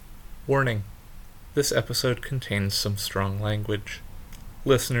Warning: this episode contains some strong language.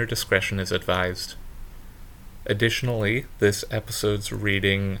 Listener discretion is advised. Additionally, this episode's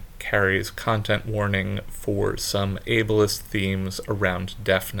reading carries content warning for some ableist themes around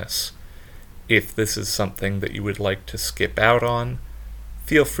deafness. If this is something that you would like to skip out on,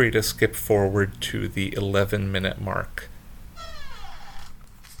 feel free to skip forward to the 11-minute mark.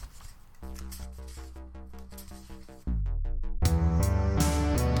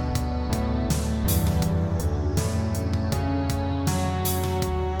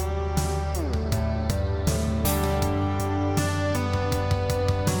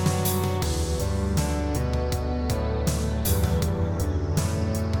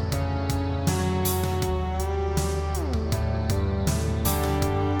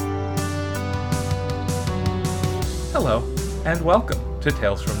 Hello, and welcome to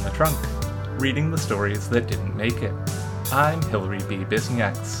Tales from the Trunk, reading the stories that didn't make it. I'm Hilary B.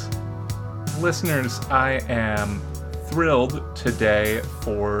 Bisniaks. Listeners, I am thrilled today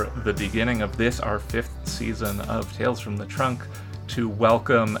for the beginning of this, our 5th season of Tales from the Trunk, to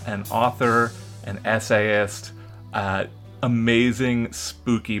welcome an author, an essayist, amazing,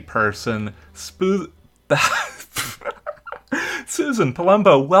 spooky person, Suzan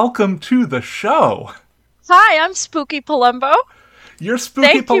Palumbo. Welcome to the show. Hi, I'm Spooky Palumbo. You're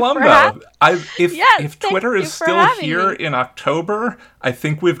Spooky Palumbo. If Twitter is still here me. in October, I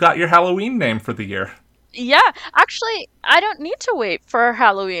think we've got your Halloween name for the year. Yeah, actually, I don't need to wait for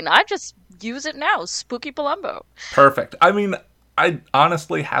Halloween. I just use it now, Spooky Palumbo. Perfect. I mean, I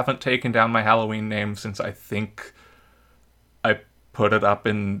honestly haven't taken down my Halloween name since I think I put it up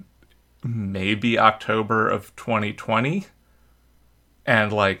in maybe October of 2020.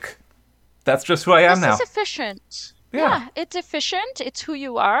 And, that's just who I am now. This is efficient. Yeah, it's efficient. It's who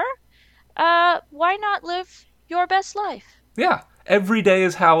you are. Why not live your best life? Yeah. Every day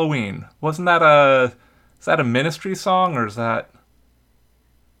is Halloween. Wasn't that is that a Ministry song, or is that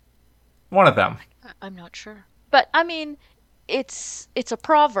one of them? I'm not sure. But, I mean, it's a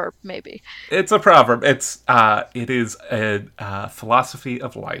proverb, maybe. It's a proverb. It is a philosophy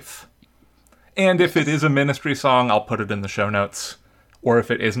of life. And if it is a Ministry song, I'll put it in the show notes. Or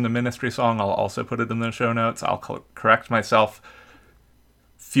if it isn't a Ministry song, I'll also put it in the show notes. I'll correct myself.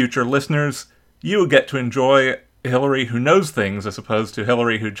 Future listeners, you get to enjoy Hilary who knows things as opposed to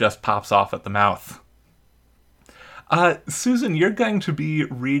Hilary who just pops off at the mouth. Suzan, you're going to be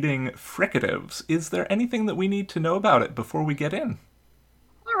reading Fricatives. Is there anything that we need to know about it before we get in?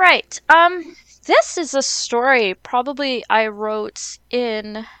 All right. This is a story probably I wrote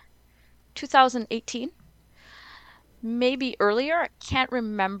in 2018. Maybe earlier, I can't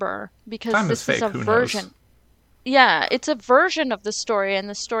remember, because Time this is fake. is a Who version. knows? Yeah, it's a version of the story, and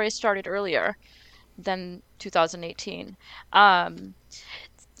the story started earlier than 2018. I do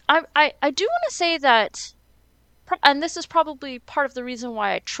want to say that, and this is probably part of the reason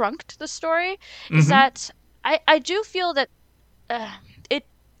why I trunked the story, is that I do feel that it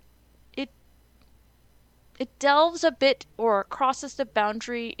it delves a bit, or crosses the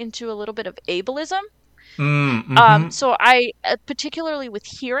boundary into a little bit of ableism. So I, particularly with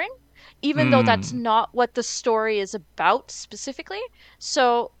hearing, even though that's not what the story is about specifically.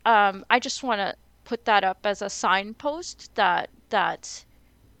 So I just want to put that up as a signpost that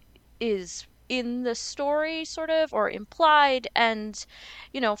is in the story, sort of, or implied, and,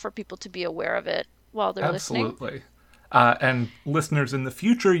 for people to be aware of it while they're listening. Absolutely. And listeners, in the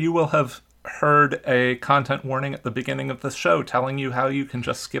future, you will have heard a content warning at the beginning of the show telling you how you can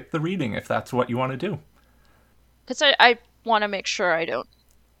just skip the reading if that's what you want to do. Because I want to make sure I don't.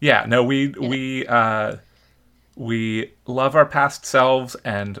 Yeah, no, we love our past selves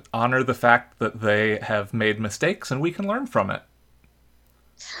and honor the fact that they have made mistakes and we can learn from it.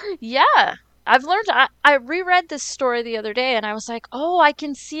 Yeah, I've learned. I reread this story the other day, and I was like, oh, I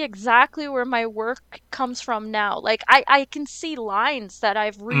can see exactly where my work comes from now. Like, I can see lines that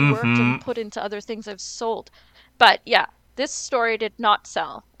I've reworked and put into other things I've sold. But yeah, this story did not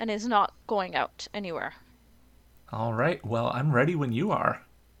sell and is not going out anywhere. All right, well, I'm ready when you are.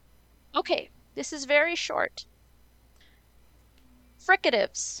 Okay, this is very short.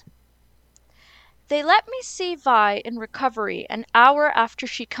 Fricatives. They let me see Vi in recovery an hour after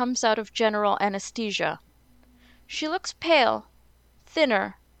she comes out of general anesthesia. She looks pale,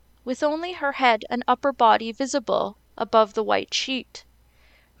 thinner, with only her head and upper body visible above the white sheet.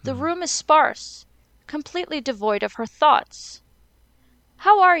 The room is sparse, completely devoid of her thoughts.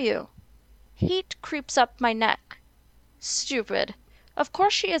 How are you? Heat creeps up my neck. Stupid. Of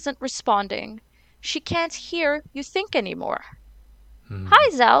course she isn't responding. She can't hear you think anymore. Hi,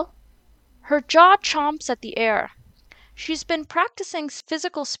 Zell. Her jaw chomps at the air. She's been practicing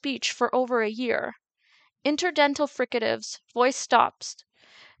physical speech for over a year. Interdental fricatives, voice stops.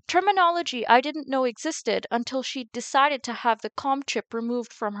 Terminology I didn't know existed until she decided to have the comm chip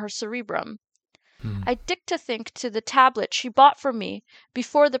removed from her cerebrum. Hmm. I dictathink to the tablet she bought for me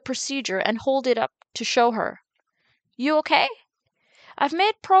before the procedure and hold it up to show her. You okay? I've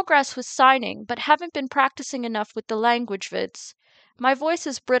made progress with signing, but haven't been practicing enough with the language vids. My voice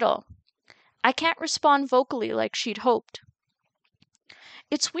is brittle. I can't respond vocally like she'd hoped.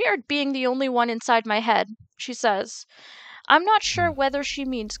 It's weird being the only one inside my head, she says. I'm not sure whether she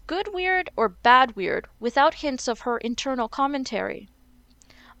means good weird or bad weird, without hints of her internal commentary.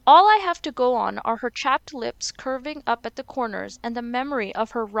 All I have to go on are her chapped lips curving up at the corners and the memory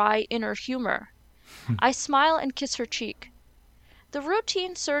of her wry inner humor. I smile and kiss her cheek. The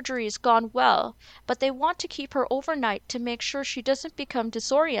routine surgery's gone well, but they want to keep her overnight to make sure she doesn't become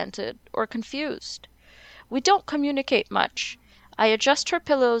disoriented or confused. We don't communicate much. I adjust her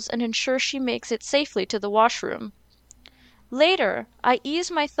pillows and ensure she makes it safely to the washroom. Later, I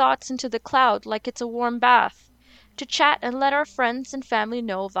ease my thoughts into the cloud like it's a warm bath, to chat and let our friends and family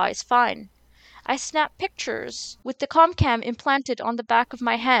know Vi's fine. I snap pictures with the comcam implanted on the back of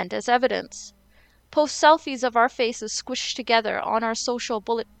my hand as evidence. Post selfies of our faces squished together on our social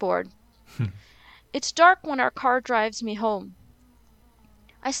bullet board. It's dark when our car drives me home.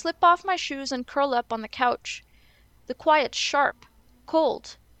 I slip off my shoes and curl up on the couch. The quiet's sharp,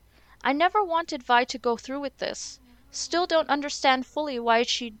 cold. I never wanted Vi to go through with this. Still don't understand fully why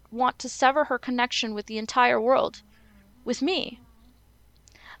she'd want to sever her connection with the entire world. With me.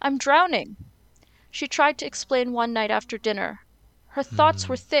 I'm drowning, she tried to explain one night after dinner. Her thoughts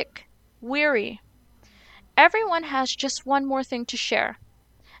were thick, weary. Everyone has just one more thing to share.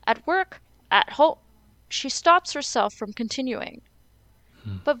 At work, at home. She stops herself from continuing.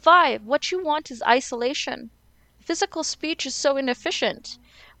 But Vi, what you want is isolation. Physical speech is so inefficient.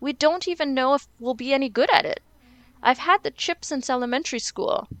 We don't even know if we'll be any good at it. I've had the chip since elementary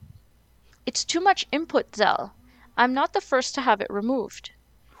school. It's too much input, Zell. I'm not the first to have it removed.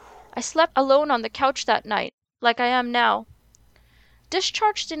 I slept alone on the couch that night, like I am now.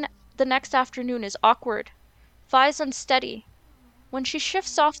 Discharged in the next afternoon is awkward. Vi's unsteady. When she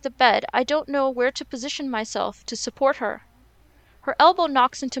shifts off the bed, I don't know where to position myself to support her. Her elbow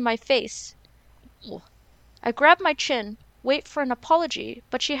knocks into my face. I grab my chin, wait for an apology,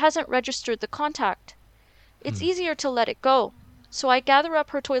 but she hasn't registered the contact. It's easier to let it go, so I gather up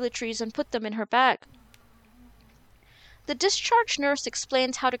her toiletries and put them in her bag. The discharge nurse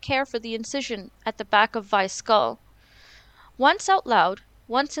explains how to care for the incision at the back of Vi's skull. Once out loud,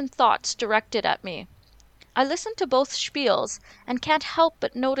 once in thoughts directed at me. I listen to both spiels and can't help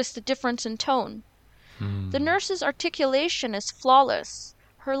but notice the difference in tone. The nurse's articulation is flawless.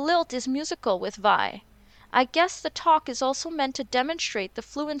 Her lilt is musical with Vi. I guess the talk is also meant to demonstrate the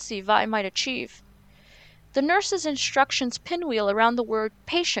fluency Vi might achieve. The nurse's instructions pinwheel around the word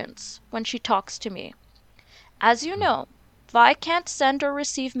patience when she talks to me. As you know, Vi can't send or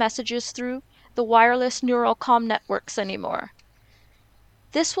receive messages through the wireless neural comm networks anymore.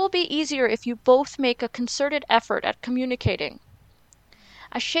 This will be easier if you both make a concerted effort at communicating.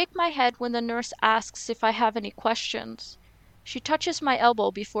 I shake my head when the nurse asks if I have any questions. She touches my elbow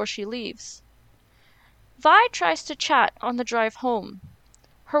before she leaves. Vi tries to chat on the drive home.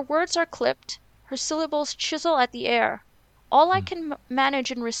 Her words are clipped, her syllables chisel at the air. All I can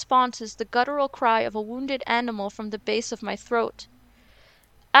manage in response is the guttural cry of a wounded animal from the base of my throat.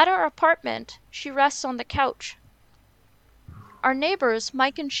 At our apartment, she rests on the couch. Our neighbors,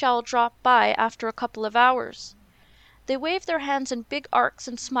 Mike and Shell, drop by after a couple of hours. They wave their hands in big arcs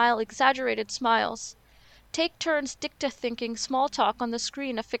and smile exaggerated smiles. Take turns dicta-thinking small talk on the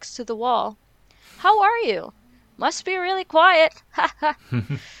screen affixed to the wall. How are you? Must be really quiet. Ha ha.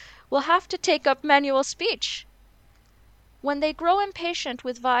 We'll have to take up manual speech. When they grow impatient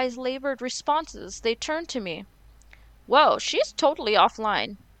with Vi's labored responses, they turn to me. Whoa, she's totally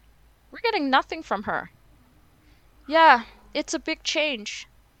offline. We're getting nothing from her. Yeah, it's a big change.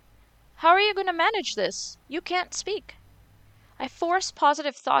 How are you going to manage this? You can't speak. I force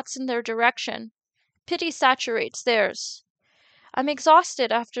positive thoughts in their direction. Pity saturates theirs. I'm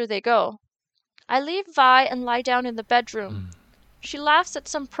exhausted after they go. I leave Vi and lie down in the bedroom. She laughs at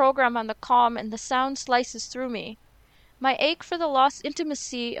some program on the comm and the sound slices through me. My ache for the lost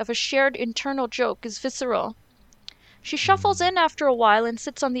intimacy of a shared internal joke is visceral. She shuffles in after a while and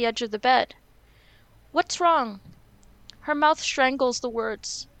sits on the edge of the bed. What's wrong? Her mouth strangles the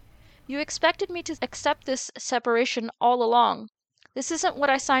words. You expected me to accept this separation all along. This isn't what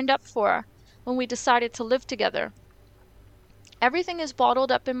I signed up for when we decided to live together. Everything is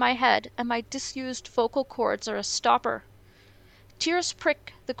bottled up in my head, and my disused vocal cords are a stopper. Tears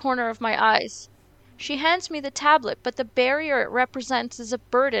prick the corner of my eyes. She hands me the tablet, but the barrier it represents is a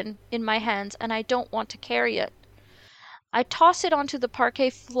burden in my hands, and I don't want to carry it. I toss it onto the parquet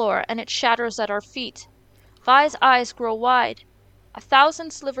floor, and it shatters at our feet. Vi's eyes grow wide.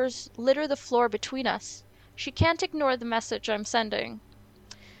 1,000 slivers litter the floor between us. She can't ignore the message I'm sending.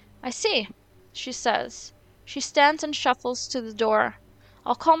 I see, she says. She stands and shuffles to the door.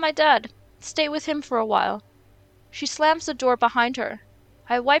 I'll call my dad. Stay with him for a while. She slams the door behind her.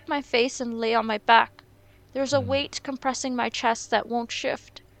 I wipe my face and lay on my back. There's a weight compressing my chest that won't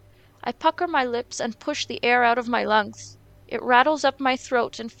shift. I pucker my lips and push the air out of my lungs. It rattles up my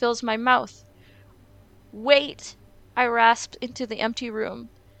throat and fills my mouth. Wait! I rasp into the empty room.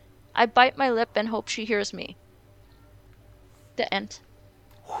 I bite my lip and hope she hears me. The end.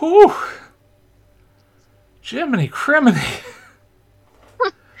 Whew! Jiminy criminy!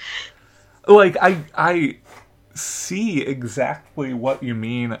 Like, I see exactly what you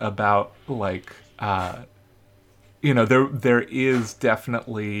mean about, like, there is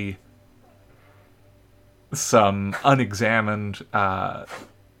definitely some unexamined,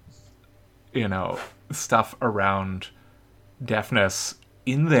 stuff around deafness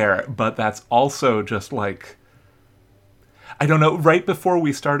in there, but that's also just, like, I don't know, right before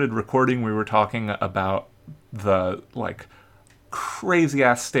we started recording, we were talking about the, like,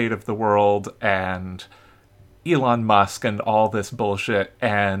 crazy-ass state of the world and Elon Musk and all this bullshit,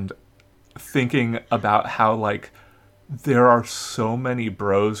 and thinking about how, like, there are so many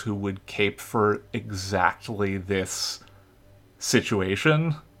bros who would cape for exactly this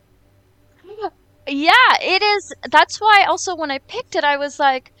situation. Yeah, it is. That's why also when I picked it, I was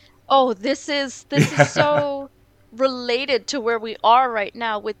like, oh, this is so related to where we are right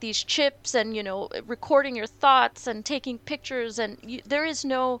now with these chips and, recording your thoughts and taking pictures, and there is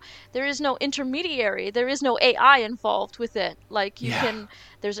no intermediary. There is no AI involved with it. Like Yeah.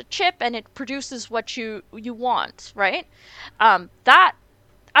 there's a chip and it produces what you want, right? That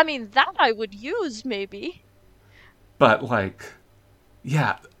I mean that I would use maybe. But, like,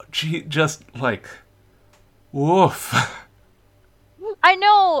 yeah, just, like, woof. I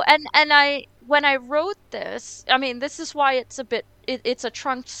know, and I when I wrote this, I mean, this is why it's a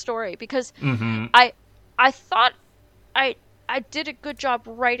trunked story because Mm-hmm. I I thought I I did a good job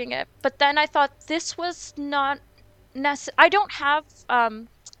writing it, but then I thought this was not I don't have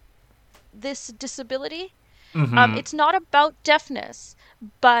this disability. Mm-hmm. It's not about deafness,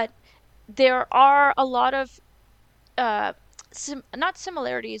 but there are a lot of uh not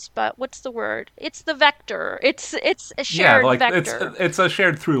similarities, but what's the word? It's the vector. It's a Yeah, shared like, vector. it's a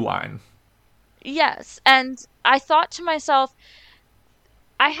shared through line. Yes, and I thought to myself,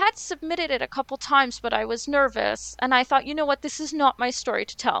 I had submitted it a couple times, but I was nervous, and I thought, you know what, this is not my story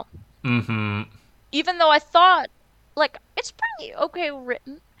to tell. Mm-hmm. Even though I thought, like, it's pretty okay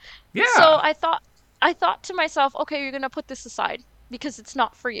written. So Yeah. I thought to myself, okay, you're gonna put this aside because it's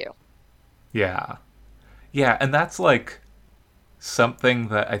not for you. Yeah. Yeah, and that's, like, something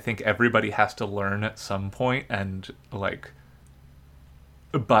that I think everybody has to learn at some point, and, like,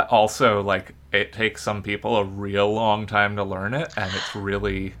 but also, like, it takes some people a real long time to learn it, and it's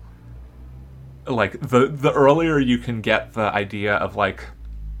really, like, the earlier you can get the idea of, like,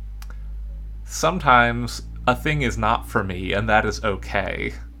 sometimes a thing is not for me, and that is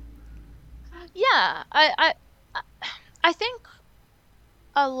okay. Yeah, I think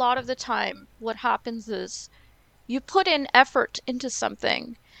a lot of the time what happens is you put in effort into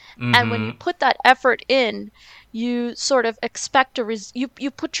something, and when Mm-hmm. you put that effort in, you sort of expect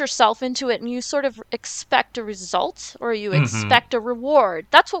you put yourself into it and you sort of expect a result or you Mm-hmm. expect a reward.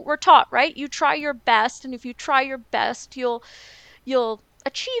 That's what we're taught, right? You try your best, and if you try your best, you'll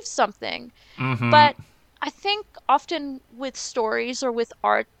achieve something. Mm-hmm. But I think often with stories or with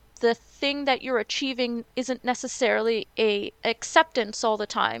art, the thing that you're achieving isn't necessarily a acceptance all the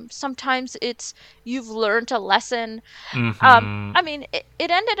time. Sometimes it's you've learned a lesson. Mm-hmm. I mean, it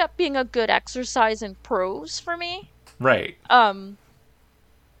ended up being a good exercise in prose for me. Right. Um,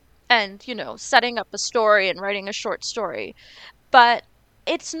 and setting up a story and writing a short story. But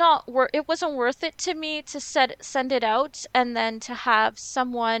it wasn't worth it to me to send it out and then to have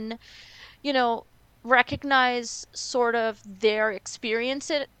someone, you know, recognize sort of their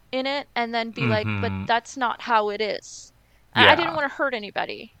in it and then be like, but Mm-hmm. that's not how it is. I didn't Yeah, want to hurt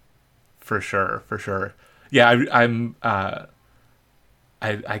anybody. for sure, for sure. Yeah, I'm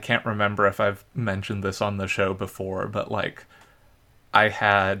I can't remember if I've mentioned this on the show before, but, like, I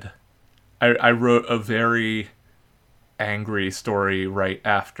had I wrote a very angry story right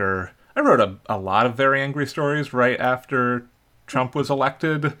after I wrote a lot of very angry stories right after Trump was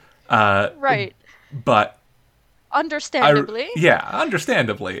elected. Uh, Right. but Understandably. yeah,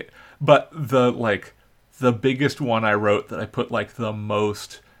 understandably. But the biggest one I wrote that I put like the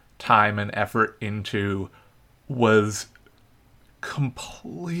most time and effort into was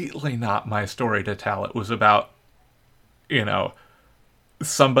completely not my story to tell. It was about, you know,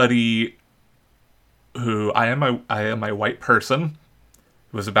 somebody who I am a white person.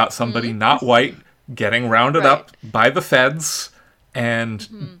 It was about somebody not white getting rounded Right. up by the feds and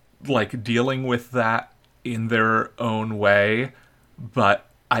Hmm. like dealing with that in their own way. But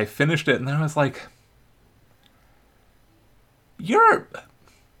I finished it and then I was like, you're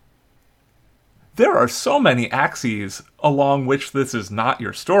there are so many axes along which this is not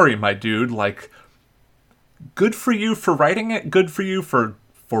your story, my dude. Like, good for you for writing it. Good for you for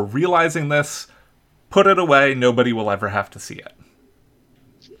realizing this. Put it away. Nobody will ever have to see it.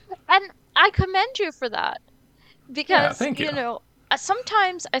 And I commend you for that Yeah, because, thank you.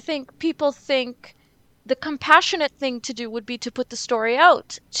 sometimes I think people think the compassionate thing to do would be to put the story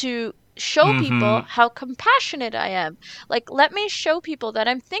out, to show people Mm-hmm. how compassionate I am. Like, let me show people that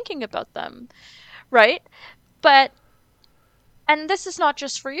I'm thinking about them, right? But, and this is not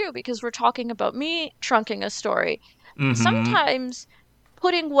just for you because we're talking about me trunking a story. Mm-hmm. Sometimes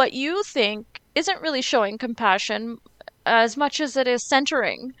putting what you think isn't really showing compassion as much as it is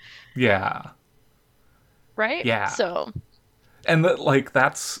centering, Yeah. right? Yeah. So, And that, like,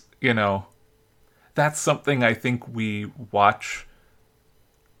 that's something I think we watch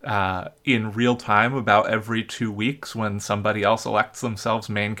in real time about every 2 weeks when somebody else elects themselves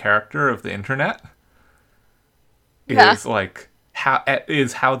main character of the internet. yeah. Is like how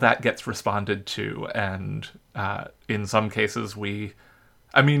that gets responded to, and in some cases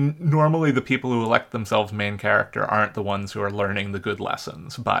I mean, normally the people who elect themselves main character aren't the ones who are learning the good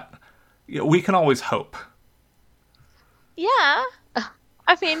lessons, but we can always hope. Yeah.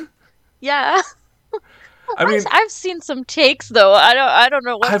 I mean, yeah. I mean, I've seen some takes though. I don't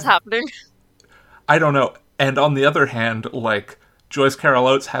know what's I've happening. I don't know. And on the other hand, like Joyce Carol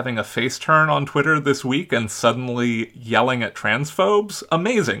Oates having a face turn on Twitter this week and suddenly yelling at transphobes,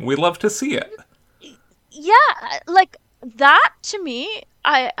 amazing. We love to see it. Yeah, like that to me,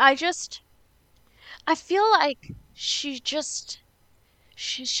 I feel like she's just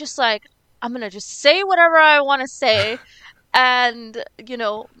like, I'm gonna just say whatever I want to say, and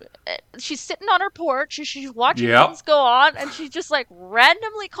she's sitting on her porch and she's watching Yep. things go on, and she's just like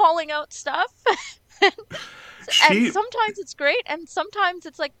randomly calling out stuff. And She sometimes it's great, and sometimes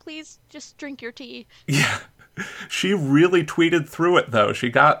it's like, please just drink your tea. yeah, she really tweeted through it though. She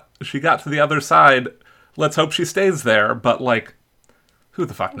got to the other side. Let's hope she stays there, but like who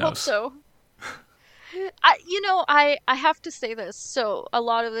the fuck I hope knows? so. I have to say this. So a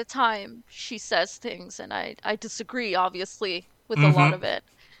lot of the time she says things, and I disagree, obviously, with a lot Mhm. of it.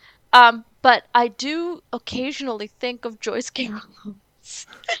 But I do occasionally think of Joyce Carol Oates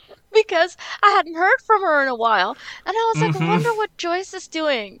because I hadn't heard from her in a while, and I was like, I Mhm. wonder what Joyce is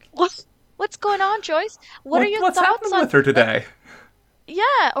doing. What's going on, Joyce? What are your What's thoughts happening on, with her like, today?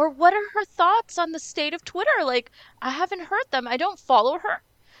 yeah, or what are her thoughts on the state of Twitter? Like, I haven't heard them. I don't follow her.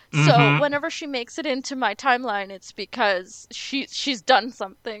 So Mhm. whenever she makes it into my timeline, it's because she's done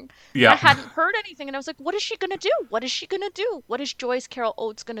something. And I Yep. hadn't heard anything, and I was like, what is she gonna do? What is she gonna do? What is Joyce Carol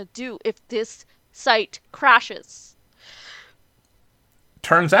Oates gonna do if this site crashes?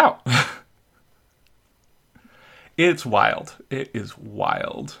 Turns out it's wild. It is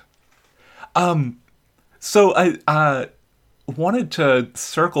wild. So I wanted to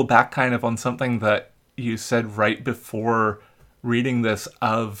circle back kind of on something that you said right before reading this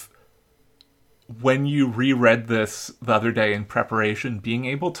of when you reread this the other day in preparation, being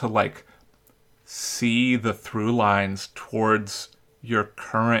able to like see the through lines towards your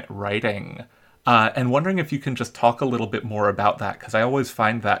current writing. And wondering if you can just talk a little bit more about that, because I always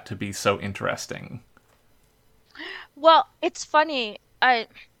find that to be so interesting. Well, it's funny. I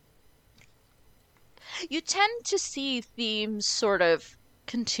You tend to see themes sort of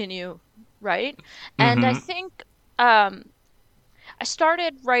continue, right? And I Mm think I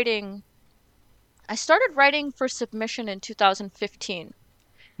started writing for submission in 2015.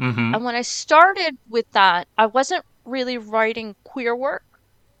 hmm. Mm hmm. And when I started with that, I wasn't really writing queer work.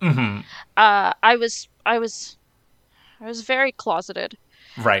 Mm hmm. I was very closeted.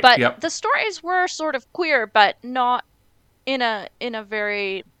 Right. But Yep. the stories were sort of queer, but not in a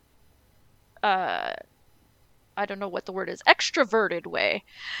very uh I don't know what the word is, extroverted way.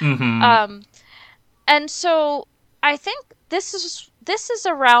 Mm hmm. Um and so I think this is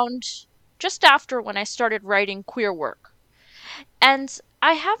around just after when I started writing queer work. And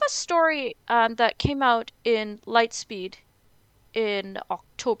I have a story that came out in Lightspeed in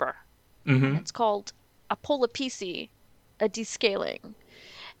October, and Mm-hmm. it's called Apolapisi, a descaling.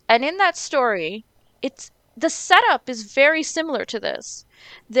 And in that story, it's the setup is very similar to this.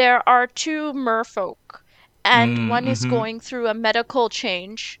 There are two merfolk, and one is Mm-hmm. going through a medical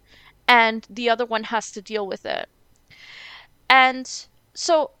change, and the other one has to deal with it. And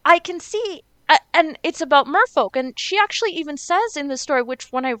so I can see, and it's about merfolk. And she actually even says in the story,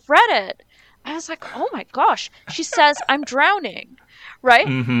 which when I read it, I was like, oh my gosh. She says, I'm drowning,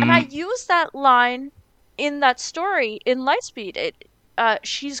 right? And I Mm-hmm. use that line in that story in Lightspeed.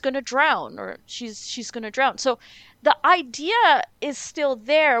 She's gonna drown, or she's gonna drown. So the idea is still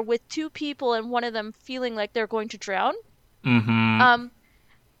there with two people and one of them feeling like they're going to drown. Mm-hmm. Um,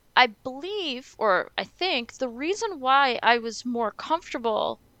 I believe, or I think, the reason why I was more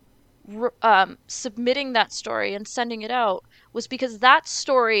comfortable submitting that story and sending it out was because that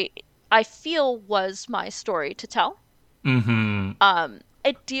story I feel was my story to tell. Mm-hmm.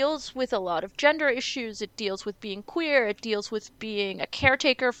 It deals with a lot of gender issues. It deals with being queer. It deals with being a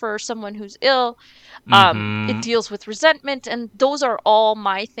caretaker for someone who's ill. It Mm-hmm. deals with resentment, and those are all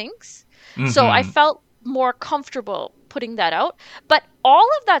my things. So I Mm-hmm. felt more comfortable putting that out. But all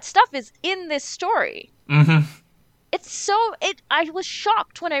of that stuff is in this story. Mm-hmm. It's so it I was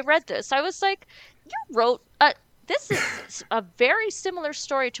shocked when I read this. I was like, you wrote this is a very similar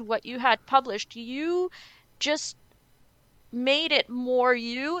story to what you had published. You just made it more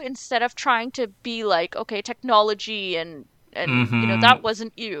you instead of trying to be like, okay, technology and Mm-hmm. that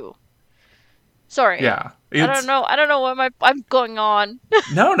wasn't you. Sorry. Yeah. I don't It's know. I don't know what I'm going on.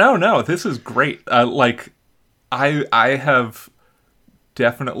 no, no, no. This is great. Like I have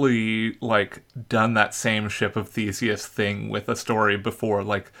definitely like done that same ship of Theseus thing with a story before,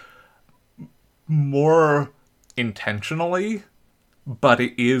 like more intentionally, but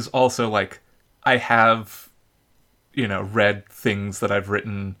it is also like I have, read things that I've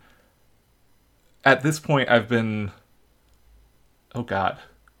written. At this point, I've been, oh God.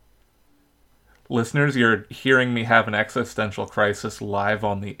 Listeners, you're hearing me have an existential crisis live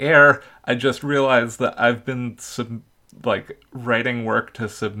on the air. I just realized that I've been writing work to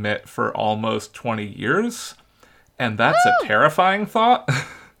submit for almost 20 years, and that's a Woo! terrifying thought.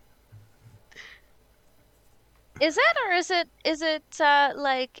 Is it, or is it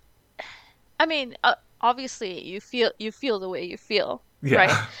like, I mean, obviously you feel the way you feel, right?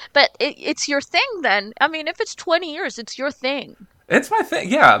 Yeah. But it's your thing then. I mean, if it's 20 years, it's your thing. It's my thing.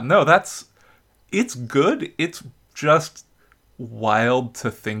 Yeah, no, it's good. It's just wild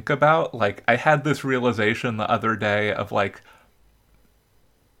to think about. Like, I had this realization the other day of like,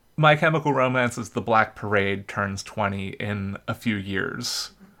 My Chemical Romance's The Black Parade turns 20 in a few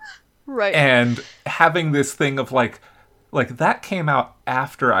years. Right. And having this thing of like that came out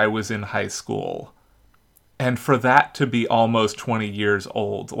after I was in high school. And for that to be almost 20 years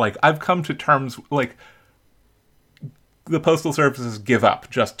old, like I've come to terms like the Postal Service's Give Up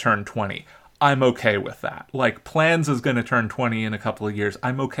just turned 20. I'm okay with that. Like Plans is going to turn 20 in a couple of years.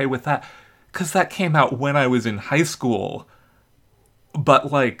 I'm okay with that cuz that came out when I was in high school.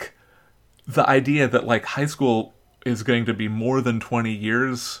 But like the idea that like high school is going to be more than 20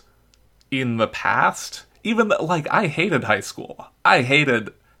 years in the past, even though, like, I hated high school. I hated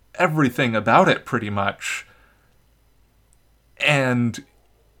everything about it pretty much. And,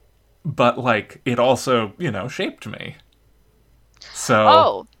 but, like, it also, shaped me. So,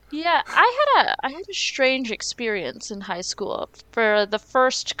 Oh, yeah, I had a strange experience in high school. For the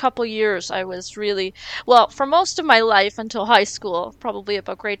first couple years, I was really, well, for most of my life until high school, probably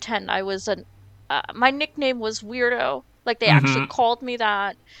about grade 10, I was my nickname was Weirdo. Like they actually mm-hmm, called me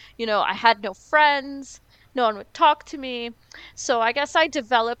that. I had no friends. No one would talk to me. So I guess I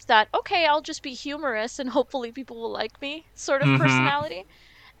developed that, okay, I'll just be humorous and hopefully people will like me sort of mm-hmm. personality.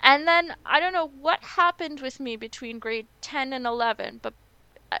 And then I don't know what happened with me between grade 10 and 11, but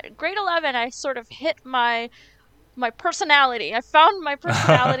grade 11 I sort of hit my personality. I found my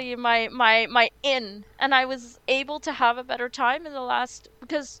personality, my in, and I was able to have a better time in the last,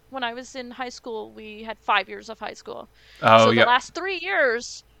 because when I was in high school we had 5 years of high school. Oh, So the yep. last 3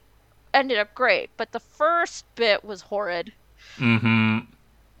 years ended up great, but the first bit was horrid. Mm-hmm.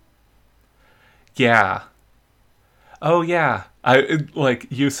 Yeah. Oh, yeah. Like,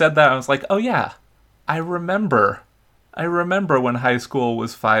 you said that, I was like, oh, yeah. I remember. I remember when high school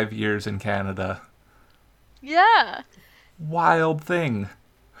was 5 years in Canada. Yeah. Wild thing.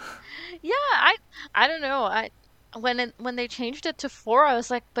 Yeah, I don't know. When they changed it to 4, I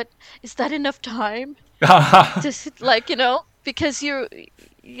was like, but is that enough time? Just like, because you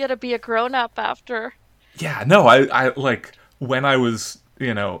gotta be a grown up after. Yeah, no, I like when I was,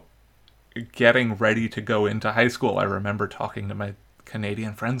 getting ready to go into high school, I remember talking to my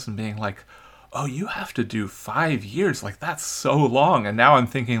Canadian friends and being like, oh, you have to do 5 years. Like, that's so long. And now I'm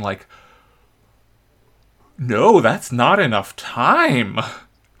thinking, like, no, that's not enough time.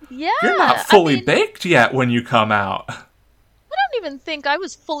 Yeah, You're not I fully mean, baked yet when you come out. I don't even think I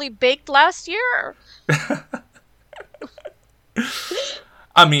was fully baked last year.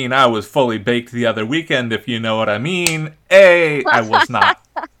 I mean, I was fully baked the other weekend, if you know what I mean. I was not.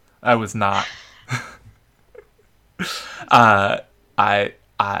 I was not. Uh, I,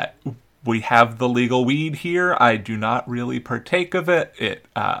 we have the legal weed here. I do not really partake of it.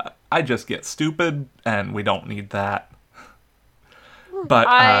 I just get stupid, and we don't need that. But,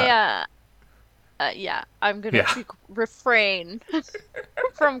 I yeah, I'm gonna yeah. refrain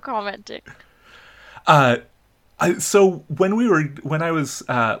from commenting. Uh, so when I was,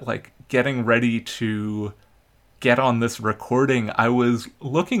 like, getting ready to get on this recording, I was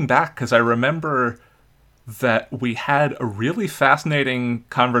looking back because I remember that we had a really fascinating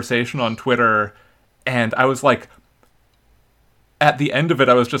conversation on Twitter, and I was like, at the end of it,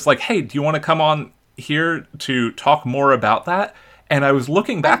 I was just like, hey, do you want to come on here to talk more about that? And I was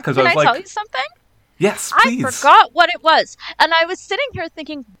looking back because I Can was I tell like, you something? yes, I please. forgot what it was. And I was sitting here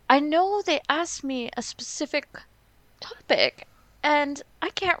thinking, I know they asked me a specific topic, and I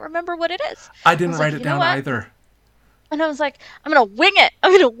can't remember what it is. I I didn't was write like, it you know down what? either. And I was like, I'm gonna wing it.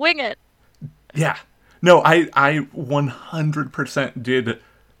 I'm gonna wing it. Yeah. No, I 100% did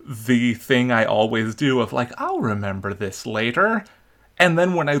the thing I always do of like, I'll remember this later. And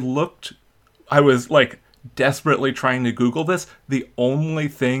then when I looked, I was like desperately trying to Google this. The only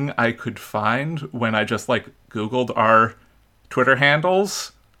thing I could find when I just like Googled our Twitter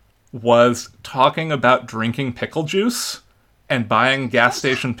handles was talking about drinking pickle juice and buying gas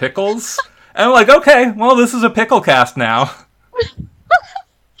station pickles. And I'm like, okay, well, this is a pickle cast now.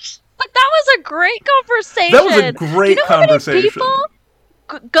 But that was a great That was a conversation. Do you great know how many people conversation.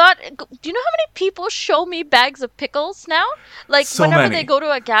 do you know how many people show me bags of pickles now? Like So whenever they many. go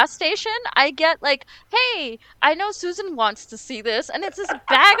to a gas station, I get like, "Hey, I know Susan wants to see this," and it's this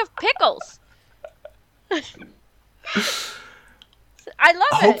bag of pickles. I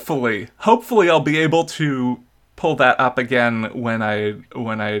love it. Hopefully I'll be able to pull that up again when I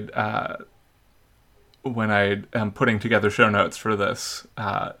am putting together show notes for this,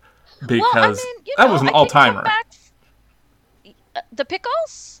 Well, I because mean, you that was know, an I all can come timer. back the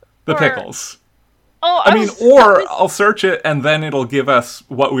pickles The or pickles. oh, I I mean, was I or was I'll search it and then it'll give us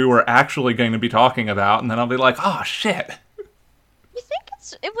what we were actually going to be talking about, and then I'll be like, oh shit, I think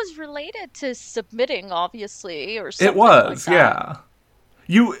it was related to submitting obviously or it something like was, that. yeah.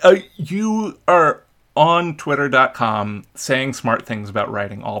 You are on Twitter.com saying smart things about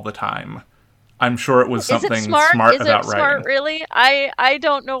writing all the time. I'm sure it was Is it something smart? smart Is it about smart writing. really? I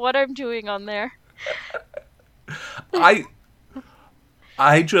don't know what I'm doing on there. I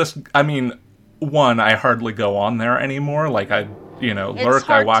I mean, one, I hardly go on there anymore. Like I, It's lurk,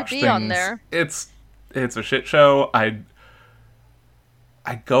 I hard to watch be on things. there. It's a shit show.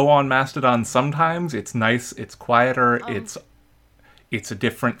 I go on Mastodon sometimes. It's nice, it's quieter, Um, it's a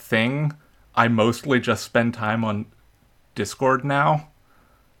different thing. I mostly just spend time on Discord now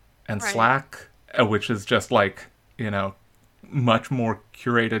and right. Slack, which is just like, much more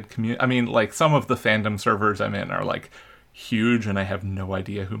curated community. I mean, like some of the fandom servers I'm in are like huge and I have no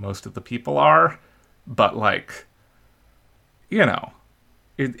idea who most of the people are, but like, you know,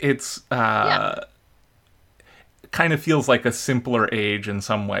 it's Yeah. kind of feels like a simpler age in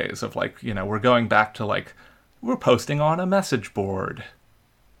some ways of like, we're going back to like we're posting on a message board.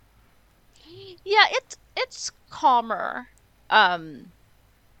 Yeah, it's calmer. Um,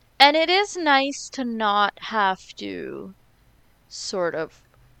 and it is nice to not have to sort of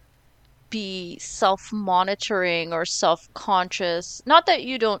be self-monitoring or self-conscious. Not that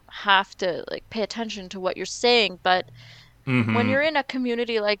you don't have to like pay attention to what you're saying, but when Mm-hmm. you're in a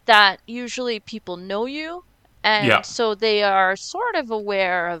community like that, usually people know you, Yeah. and so they are sort of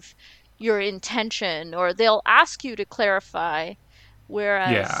aware of your intention, or they'll ask you to clarify.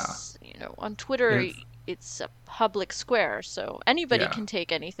 Yeah. Whereas, on Twitter, It's it's a public square, so anybody yeah. can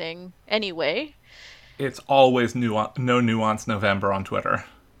take anything anyway. It's always no nuance November on Twitter.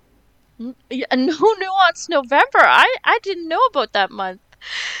 Yeah, no nuance November. I didn't know about that month.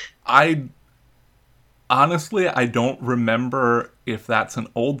 I honestly, I don't remember if that's an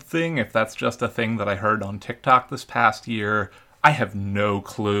old thing, if that's just a thing that I heard on TikTok this past year. I have no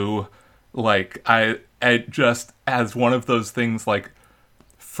clue. Like, I just, as one of those things, like,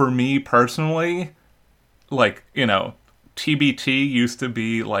 for me personally, like, TBT used to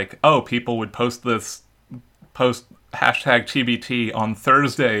be like, oh, people would post hashtag TBT on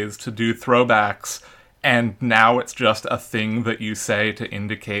Thursdays to do throwbacks, and now it's just a thing that you say to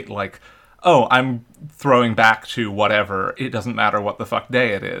indicate, like, oh, I'm throwing back to whatever. It doesn't matter what the fuck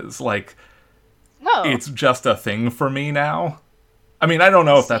day it is. Like, Oh, it's just a thing for me now. I mean, I don't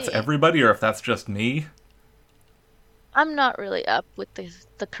I know if that's see. everybody or if that's just me. I'm not really up with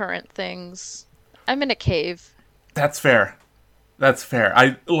the current things. I'm in a cave. That's fair. That's fair.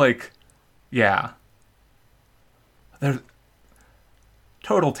 I, like, yeah. There's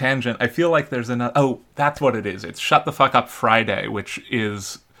total tangent. I feel like there's another. Oh, that's what it is. It's Shut the Fuck Up Friday, which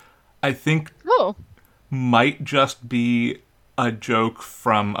is, I think, Oh, might just be a joke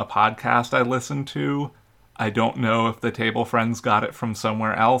from a podcast I listened to. I don't know if the Table Friends got it from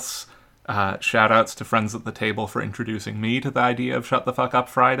somewhere else. Shout outs to Friends at the Table for introducing me to the idea of Shut the Fuck Up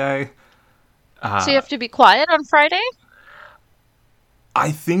Friday. so you have to be quiet on Friday?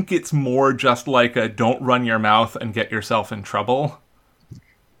 I think it's more just like a don't run your mouth and get yourself in trouble.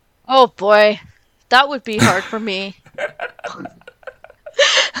 Oh boy, that would be hard for me.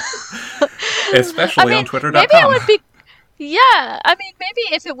 I Especially on mean, maybe it twitter.com. would be, yeah, I mean, maybe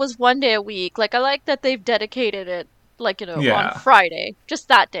if it was one day a week. Like, I like that they've dedicated it, like, on Yeah. Friday, just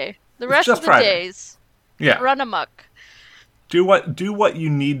that day. The It's rest just of the Friday. days, Yeah. run amok. Do what you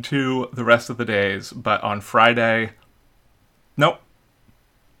need to the rest of the days, but on Friday, nope.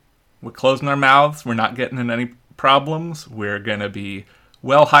 We're closing our mouths. We're not getting in any problems. We're gonna be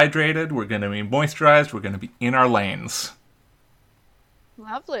well hydrated. We're gonna be moisturized. We're gonna be in our lanes.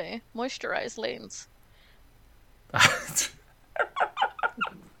 Lovely. Moisturized lanes.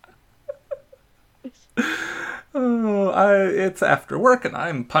 It's after work and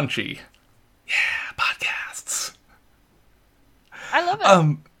I'm punchy. Yeah, podcasts. I love it.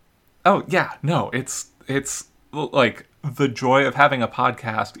 Um, oh yeah, no, it's like the joy of having a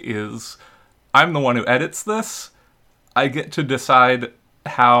podcast is I'm the one who edits this. I get to decide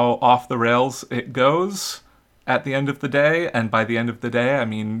how off the rails it goes at the end of the day, and by the end of the day, I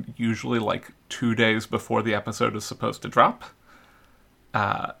mean usually like 2 days before the episode is supposed to drop.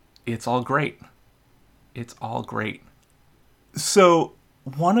 It's all great. It's all great. So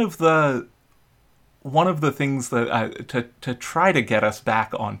one of the things that to try to get us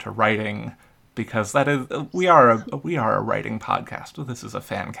back onto writing, because that is we are a writing podcast. This is a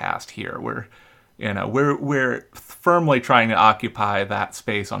fan cast here. We're firmly trying to occupy that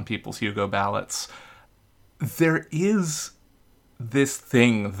space on people's Hugo ballots. There is this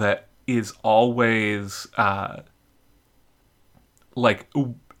thing that is always like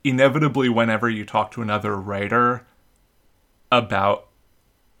inevitably whenever you talk to another writer about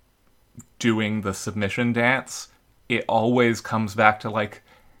doing the submission dance, it always comes back to like,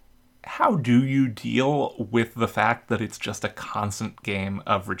 how do you deal with the fact that it's just a constant game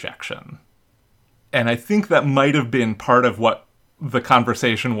of rejection? And I think that might have been part of what the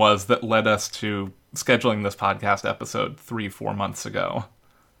conversation was that led us to scheduling this podcast episode 3-4 months ago.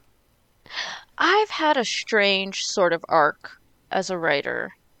 I've had a strange sort of arc as a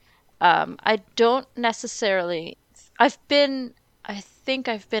writer. I don't necessarily. I've been. I think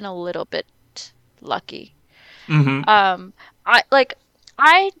I've been a little bit lucky. Mm-hmm. Um, I like.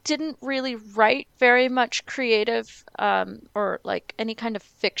 I didn't really write very much creative, or like any kind of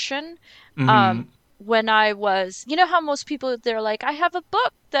fiction. Mm-hmm. Um, when I was, how most people they're like, I have a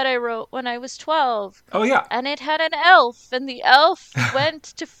book that I wrote when I was 12, Oh yeah. and it had an elf, and the elf went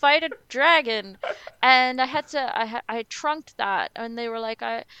to fight a dragon, and I had to I trunked that, and they were like,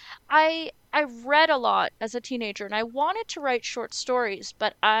 I read a lot as a teenager, and I wanted to write short stories,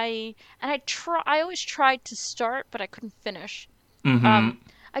 but I always tried to start, but I couldn't finish. Mm-hmm. Um,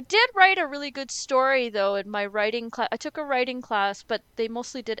 I did write a really good story though in my writing class. I took a writing class, but they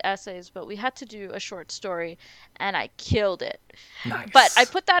mostly did essays, but we had to do a short story, and I killed it. But I Nice.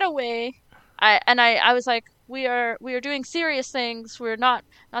 put that away. I was like, we are doing serious things. We're not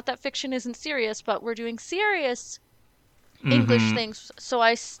that fiction isn't serious, but we're doing serious English Mm-hmm. things. So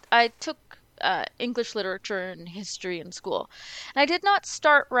I took English literature and history in school. And I did not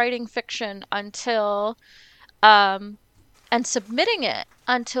start writing fiction until um and submitting it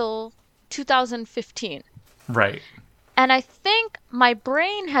until 2015. Right. And I think my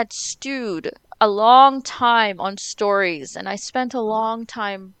brain had stewed a long time on stories, and I spent a long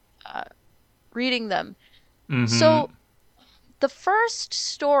time reading them. Mm-hmm. So the first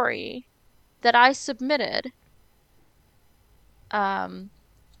story that I submitted um,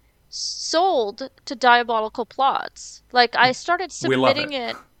 sold to Diabolical Plots. Like I started We love it.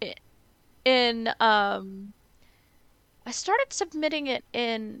 submitting it in I started submitting it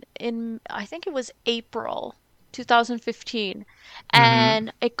in I think it was April 2015, Mm-hmm.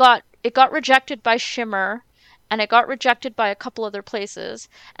 and it got rejected by Shimmer, and it got rejected by a couple other places.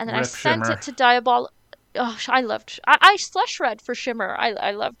 And then I Rip sent it Shimmer. to Diabol. Oh, I slush read for Shimmer.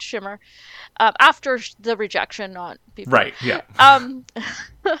 I loved Shimmer after the rejection, not before. Right, yeah. Um,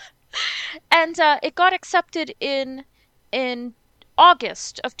 and it got accepted in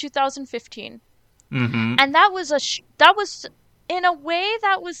August of 2015, Mm-hmm. and that was in a way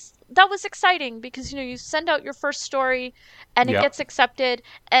that was exciting because you send out your first story and it Yep. gets accepted,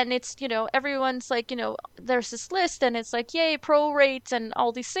 and it's everyone's like there's this list and it's like yay pro rates and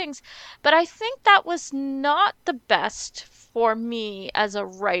all these things, but I think that was not the best for me as a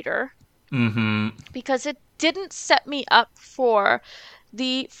writer Mm-hmm. because it didn't set me up for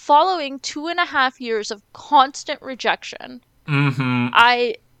the following 2.5 years of constant rejection. Mm-hmm.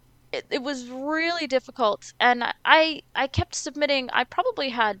 I it was really difficult, and I kept submitting.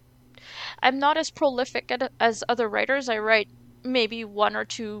 I'm not as prolific as other writers. I write maybe one or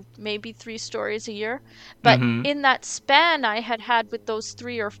two, maybe three stories a year, but Mm-hmm. in that span I had with those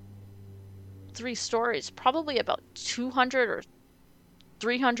three stories probably about 200 or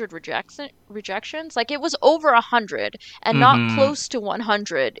 300 rejections. Like it was over 100 and not Mm-hmm. close to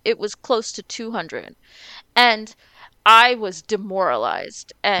 100. It was close to 200. And I was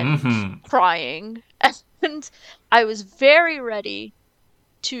demoralized and Mm-hmm. crying. And I was very ready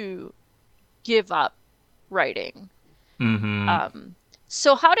to give up writing. Mm-hmm. Um,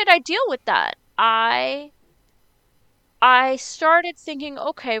 so how did I deal with that? I started thinking,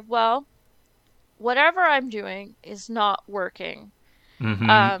 okay, well, whatever I'm doing is not working. Mm-hmm.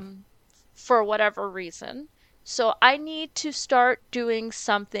 Um, for whatever reason. So I need to start doing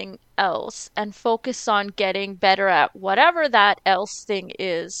something else and focus on getting better at whatever that else thing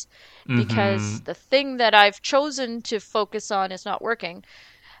is Mm-hmm. because the thing that I've chosen to focus on is not working.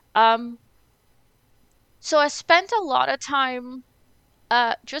 Um, so I spent a lot of time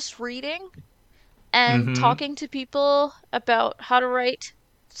just reading and Mm-hmm. talking to people about how to write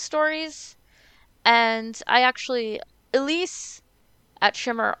stories. And I actually, Elise at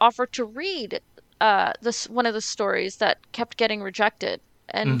Shimmer offered to read this one of the stories that kept getting rejected,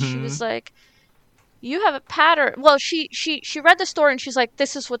 and she Mm-hmm. was like, "You have a pattern." Well, she read the story and she's like,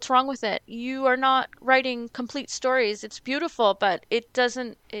 "This is what's wrong with it. You are not writing complete stories. It's beautiful, but it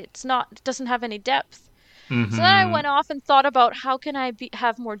doesn't have any depth." So then I Mm-hmm. went off and thought about how can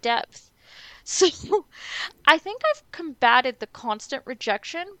have more depth. So I think I've combated the constant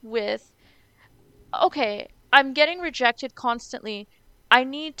rejection with okay, I'm getting rejected constantly. I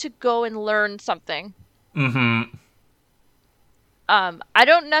need to go and learn something. Mm-hmm. I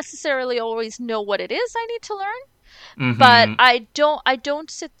don't necessarily always know what it is I need to learn, but Mm-hmm. I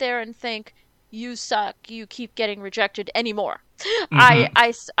don't sit there and think you suck, you keep getting rejected anymore.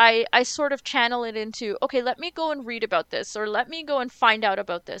 Mm-hmm. I sort of channel it into, okay, let me go and read about this or let me go and find out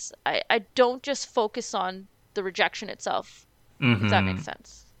about this. I don't just focus on the rejection itself, if that Mm-hmm. makes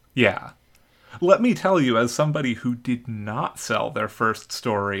sense. Yeah. Let me tell you, as somebody who did not sell their first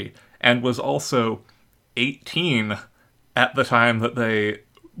story and was also 18 at the time that they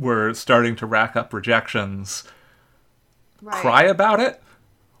were starting to rack up rejections, Right. cry about it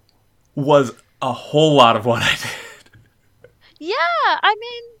was a whole lot of what I did. Yeah, I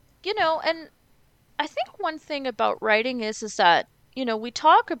mean, and I think one thing about writing is that, we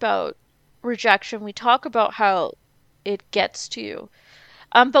talk about rejection, we talk about how it gets to you.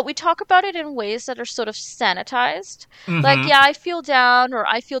 But we talk about it in ways that are sort of sanitized. Like, Mm-hmm. yeah, I feel down or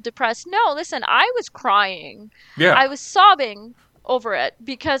I feel depressed. No, listen, I was crying. Yeah. I was sobbing over it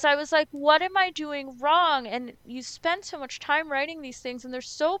because I was like, what am I doing wrong? And you spend so much time writing these things and they're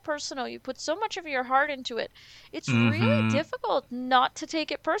so personal. You put so much of your heart into it. It's really Mm-hmm. difficult not to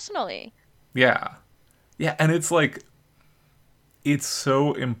take it personally. Yeah. Yeah, and it's like it's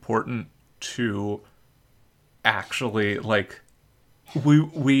so important to actually like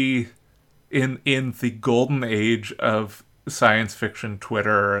we in the golden age of science fiction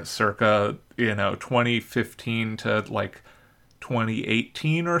Twitter circa, 2015 to like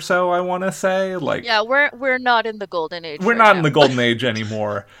 2018 or so, I want to say, like Yeah, we're not in the golden age we're right not in now. the golden age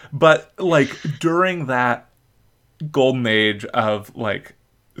anymore, but like during that golden age of like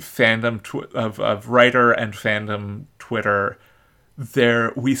of writer and fandom Twitter,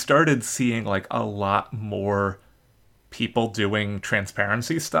 there we started seeing like a lot more people doing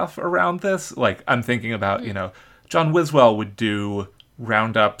transparency stuff around this. Like I'm thinking about, Mm, John Wiswell would do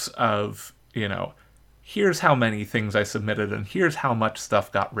roundups of, here's how many things I submitted and here's how much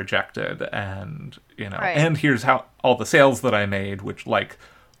stuff got rejected and, right, and here's how all the sales that I made, which like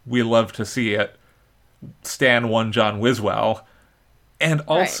we love to see it. Stan one John Wiswell. And right.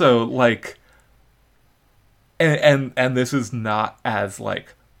 also like and this is not as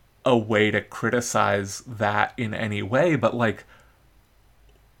like a way to criticize that in any way, but like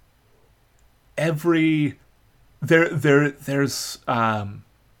every there's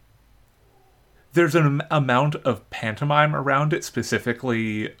an amount of pantomime around it,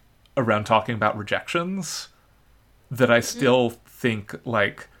 specifically around talking about rejections, that I still think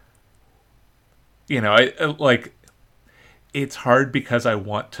like, like it's hard because I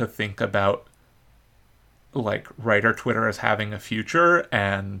want to think about like writer Twitter as having a future,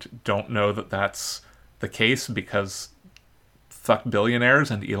 and don't know that that's the case because fuck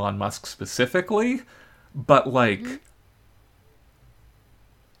billionaires and Elon Musk specifically. But like,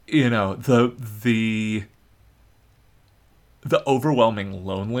 the overwhelming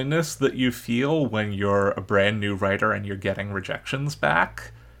loneliness that you feel when you're a brand new writer and you're getting rejections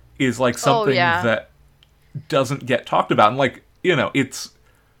back is like Oh something yeah. that doesn't get talked about. And like, it's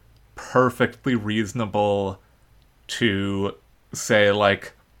perfectly reasonable to say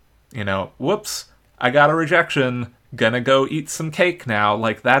like, whoops, I got a rejection, gonna go eat some cake now.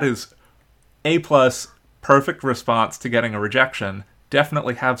 Like that is A plus, perfect response to getting a rejection.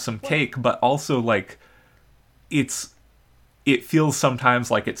 Definitely have some cake, but also like it feels sometimes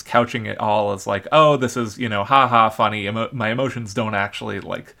like it's couching it all as like, oh, this is, haha, funny. My emotions don't actually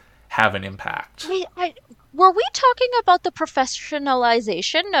like have an impact. Were we talking about the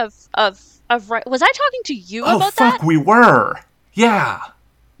professionalization was I talking to you Oh about that? fuck, we were. Yeah.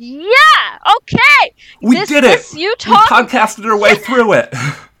 Yeah. Okay. We did it. You We talking. podcasted our way through it.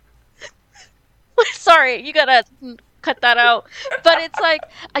 Sorry, you gotta cut that out. But it's like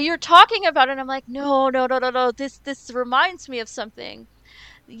you're talking about it, and I'm like, no, no, no, no, no. This reminds me of something.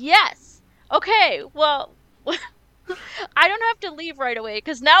 Yes. Okay. Well, I don't have to leave right away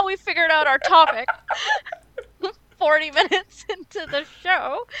because now we've figured out our topic. 40 minutes into the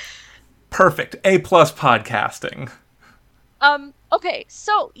show. Perfect. A plus podcasting. Okay,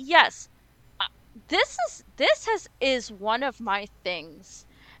 so yes, this is one of my things,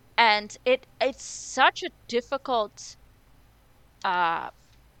 and it's such a difficult uh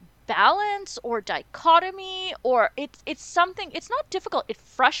balance or dichotomy, or it's something. It's not difficult. It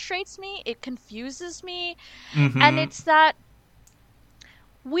frustrates me. It confuses me, and Mm-hmm. it's that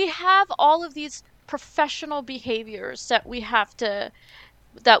we have all of these professional behaviors that we have to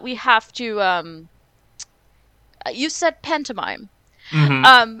you said pantomime. Mm-hmm.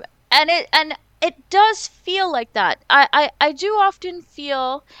 Um, and it does feel like that. I do often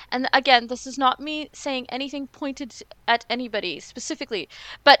feel, and again, this is not me saying anything pointed at anybody specifically,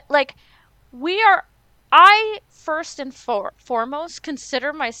 but like we are. I first and foremost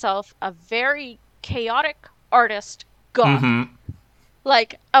consider myself a very chaotic artist, goth, Mm-hmm.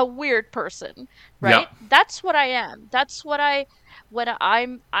 like a weird person, right? Yep. That's what I am. That's what I when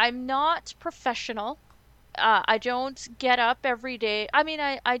I'm not professional. I don't get up every day. I mean,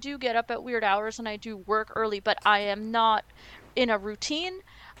 I do get up at weird hours and I do work early, but I am not in a routine.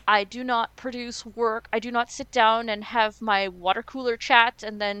 I do not produce work. I do not sit down and have my water cooler chat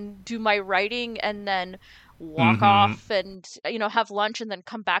and then do my writing and then walk Mm-hmm. off and, have lunch and then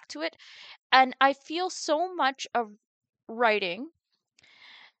come back to it. And I feel so much of writing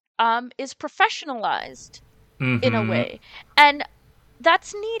is professionalized in a Mm-hmm. way. And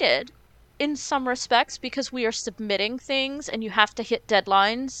that's needed in some respects because we are submitting things and you have to hit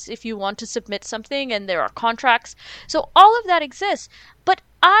deadlines if you want to submit something and there are contracts. So all of that exists. But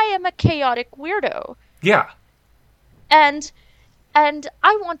I am a chaotic weirdo Yeah. and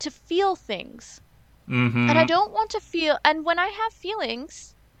I want to feel things. And I Mm-hmm. don't want to feel, and when I have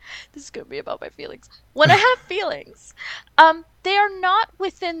feelings, this is going to be about my feelings. When I have feelings, they are not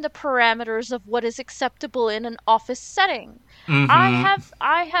within the parameters of what is acceptable in an office setting. Mm-hmm.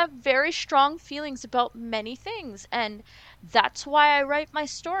 I have very strong feelings about many things, and that's why I write my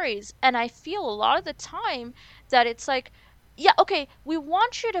stories. And I feel a lot of the time that it's like, yeah, okay, we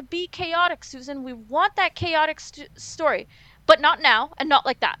want you to be chaotic, Susan. We want that chaotic story, but not now and not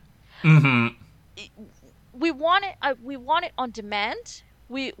like that. Mm-hmm. We want it on demand.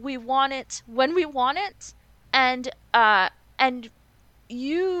 We want it when we want it, and and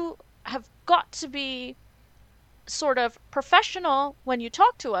you have got to be sort of professional when you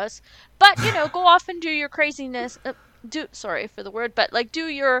talk to us, but go off and do your craziness. Do Sorry for the word, but like do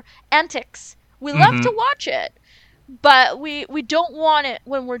your antics. We love Mm-hmm. to watch it, but we don't want it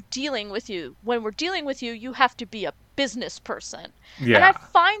when we're dealing with you. When we're dealing with you, you have to be a business person, and I Yeah.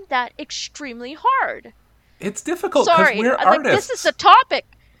 find that extremely hard. It's difficult because Sorry, we're like this is the artists. topic.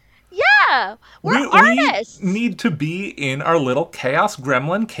 Yeah, we're We artists. need to be in our little chaos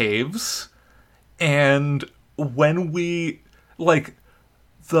gremlin caves, and when we like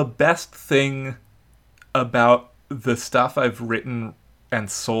the best thing about the stuff I've written and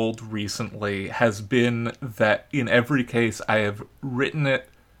sold recently has been that in every case I have written it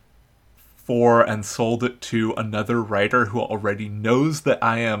for and sold it to another writer who already knows that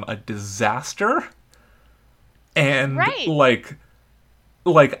I am a disaster. And Right. like I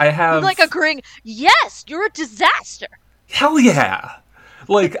Like have agreeing, yes, you're a disaster. hell yeah.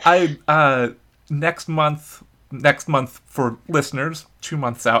 Like I next month for listeners, 2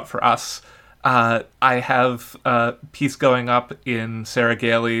 months out for us. I have a piece going up in Sarah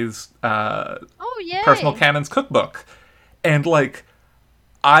Gailey's Oh, Personal yay. Canons cookbook, and like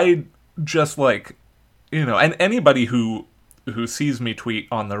I just like and anybody who sees me tweet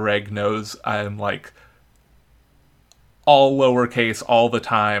on the reg knows I'm like all lowercase all the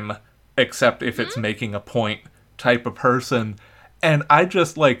time, except if it's Hmm? making a point type of person. And I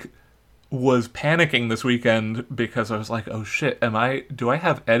just like was panicking this weekend because I was like, oh shit, do I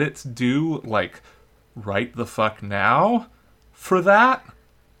have edits due like right the fuck now for that?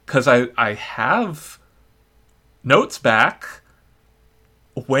 Because I have notes back.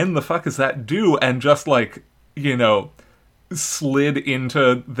 When the fuck is that due? And just like, slid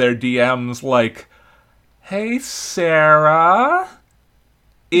into their DMs like, hey Sarah,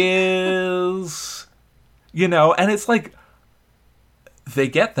 is and it's like they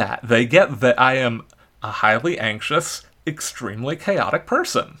get that. They get that I am a highly anxious, extremely chaotic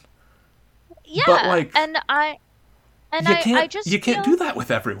person. But Yeah, like and you I can't just you can't do feel that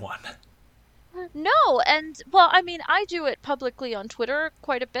with everyone. no, and well, I mean, I do it publicly on Twitter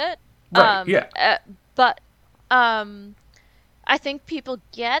quite a bit. Right, yeah. But um I think people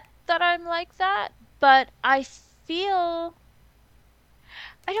get that I'm like that, but I feel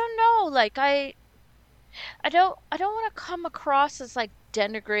I don't know, like I don't want to come across as like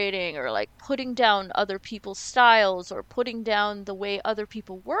denigrating or like putting down other people's styles or putting down the way other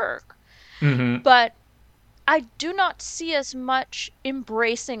people work. Mm-hmm. But I do not see as much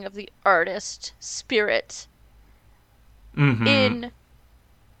embracing of the artist spirit Mm-hmm. in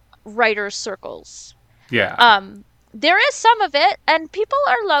writers' circles. Yeah. There is some of it, and people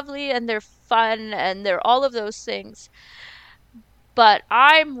are lovely and they're fun and they're all of those things. But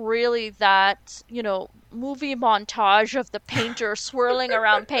I'm really that, movie montage of the painter swirling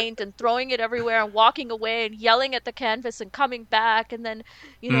around paint and throwing it everywhere and walking away and yelling at the canvas and coming back and then,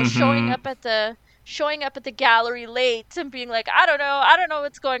 Mm-hmm. showing up at the gallery late and being like, I don't know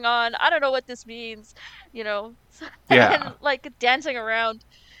what's going on. I don't know what this means, you know, Yeah. and like dancing around.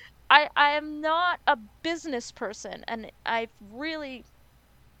 I am not a business person and I've really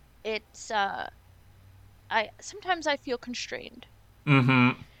it's I sometimes I feel constrained.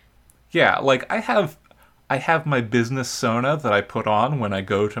 Mm-hmm. Yeah, like I have my business sona that I put on when I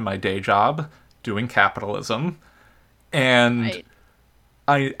go to my day job doing capitalism. And Right.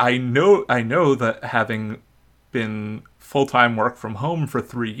 I know that having been full-time work from home for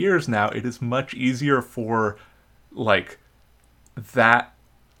 3 years now, it is much easier for like that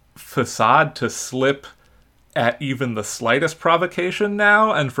facade to slip at even the slightest provocation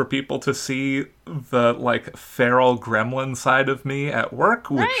now, and for people to see the like feral gremlin side of me at work,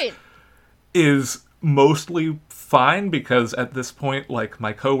 which Right. is mostly fine because at this point like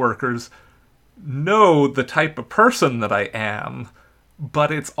my coworkers know the type of person that I am,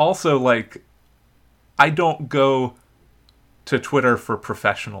 but it's also like I don't go to Twitter for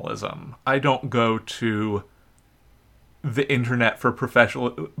professionalism. I don't go to the internet for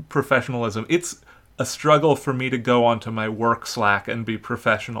professionalism. It's a struggle for me to go onto my work Slack and be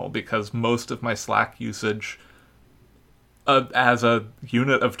professional because most of my Slack usage as a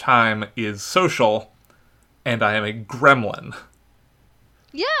unit of time is social, and I am a gremlin.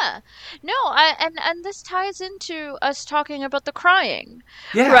 Yeah. No, and this ties into us talking about the crying,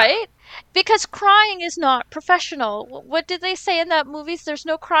 Yeah, right? Because crying is not professional. What did they say in that movies? There's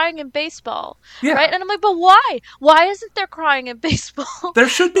no crying in baseball, right? yeah. And I'm like, but why? Why isn't there crying in baseball? There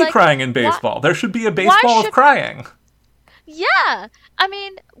should be Like, crying in why baseball. There should be a why baseball of should crying. yeah. I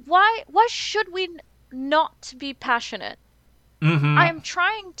mean, why should we not be passionate? Mm-hmm. I am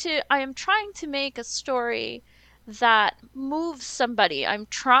trying to make a story that moves somebody. I'm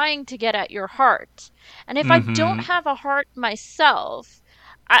trying to get at your heart. And if I don't Mm-hmm. have a heart myself,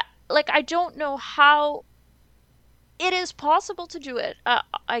 I don't know how it is possible to do it.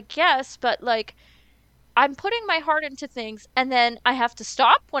 I guess, but like I'm putting my heart into things and then I have to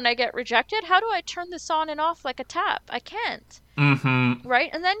stop when I get rejected. How do I turn this on and off like a tap? I can't. Mm-hmm. Right?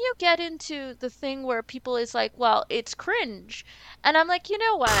 And then you get into the thing where people is like, well, it's cringe. And I'm like, you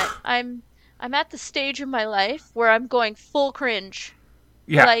know what? I'm at the stage in my life where I'm going full cringe.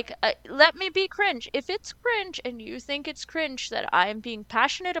 Yeah. Like, let me be cringe. If it's cringe and you think it's cringe that I'm being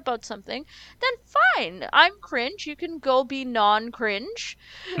passionate about something, then fine. I'm cringe. You can go be non-cringe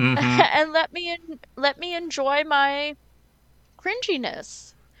Mm-hmm. and let me enjoy my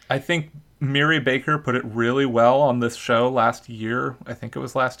cringiness. I think Miri Baker put it really well on this show last year. I think it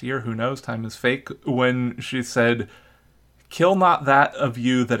was last year. Who knows? Time is fake. When she said, "Kill not that of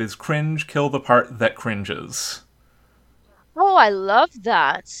you that is cringe, kill the part that cringes." Oh, I love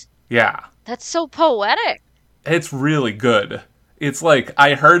that. Yeah. That's so poetic. It's really good. It's like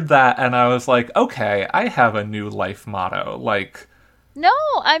I heard that and I was like, okay, I have a new life motto. Like, No,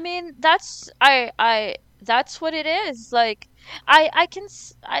 I mean I that's what it is. Like I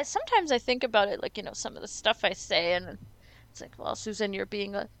sometimes I think about it like, some of the stuff I say and it's like, well, Susan, you're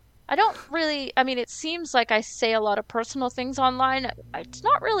being a I don't really I mean it seems like I say a lot of personal things online. It's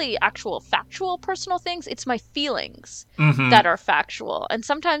not really actual factual personal things. It's my feelings mm-hmm. that are factual. And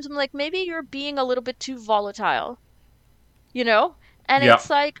sometimes I'm like, maybe you're being a little bit too volatile, you know? And Yep. it's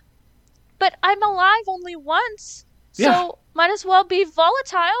like, but I'm alive only once, Yeah. so might as well be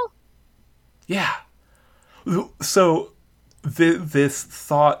volatile. Yeah. So this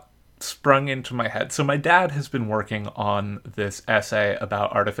thought sprung into my head. So my dad has been working on this essay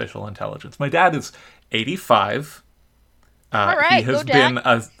about artificial intelligence. My dad is 85. All He right, go has Dad.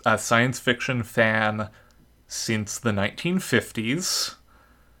 been a science fiction fan since the 1950s.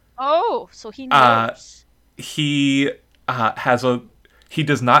 Oh, so he Uh, knows. he has a he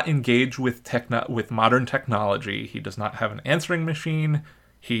does not engage with with modern technology. He does not have an answering machine.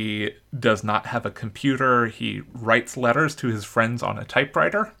 He does not have a computer. He writes letters to his friends on a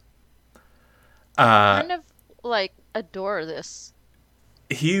typewriter. I kind of like adore this.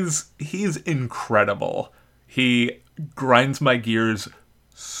 He's incredible. He grinds my gears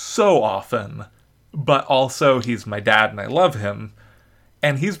so often, but also he's my dad and I love him.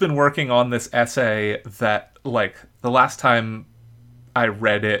 And he's been working on this essay that, like, the last time I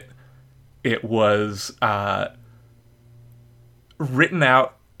read it, it was written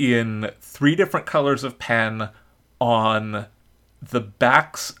out in three different colors of pen on the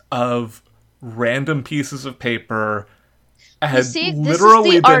backs of random pieces of paper, You had see, this is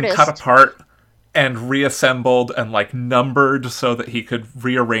the literally been cut artist. apart and reassembled and like numbered so that he could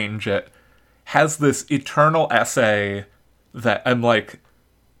rearrange it. Has this eternal essay that I'm like,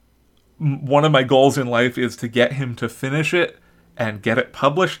 one of my goals in life is to get him to finish it and get it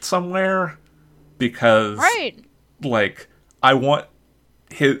published somewhere because Right. like I want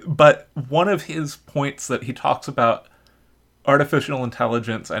his but one of his points that he talks about artificial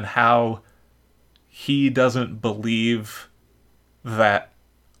intelligence and how he doesn't believe that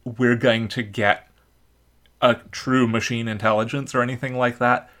we're going to get a true machine intelligence or anything like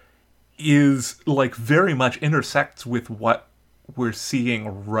that is like very much intersects with what we're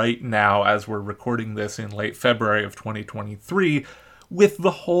seeing right now as we're recording this in late February of 2023 with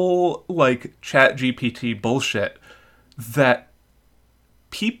the whole like chat GPT bullshit that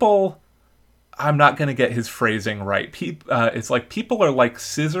people I'm not going to get his phrasing right. It's like people are like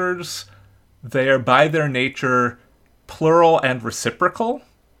scissors. They are by their nature plural and reciprocal.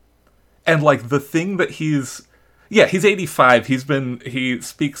 And like the thing that he's 85. He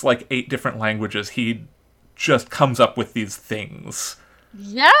speaks like 8 different languages. He just comes up with these things.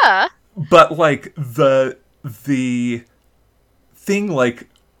 Yeah. But like the thing like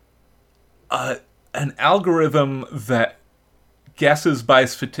uh an algorithm that guesses by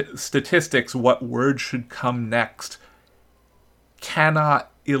statistics what word should come next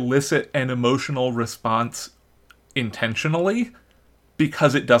cannot elicit an emotional response intentionally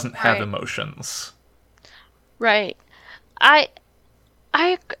because it doesn't have Right. emotions. Right. I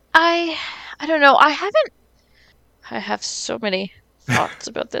I I I don't know. I have so many thoughts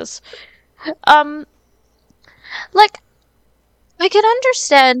about this. Um like I can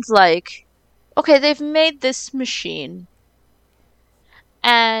understand like okay, they've made this machine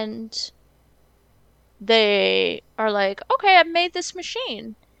and they are like, okay, I made this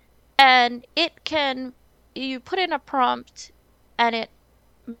machine and it can you put in a prompt and it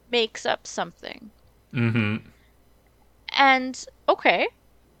makes up something. Mm-hmm. And okay,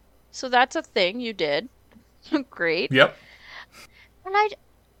 so that's a thing you did. Great. Yep. And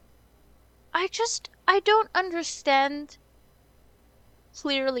I don't understand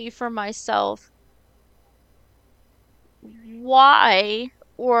clearly for myself why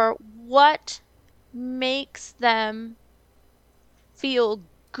or what makes them feel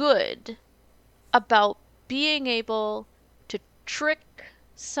good about being able to trick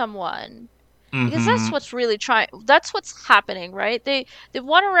someone because Mm-hmm. that's what's happening, right? They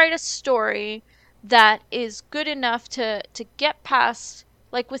want to write a story that is good enough to get past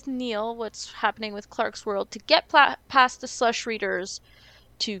like with Neil, what's happening with Clark's World, to get past the slush readers,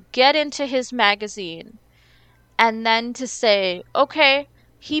 to get into his magazine, and then to say, okay,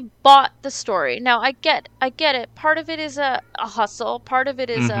 he bought the story. Now I get it. Part of it is a hustle. Part of it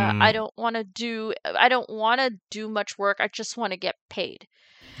is a Mm-hmm. I don't want to do much work. I just want to get paid.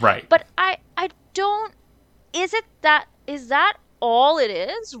 Right. But I don't, is that all it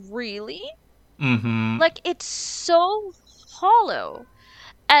is, really? Mm-hmm. Like, it's so hollow.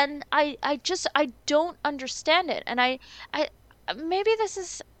 And I don't understand it. And I maybe this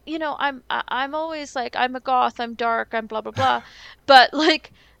is, I'm always like, I'm a goth, I'm dark, I'm blah blah blah. But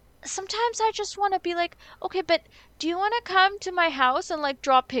like, sometimes I just want to be like, okay, but do you want to come to my house and like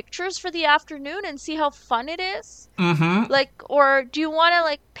draw pictures for the afternoon and see how fun it is? Mm-hmm. Like, or do you want to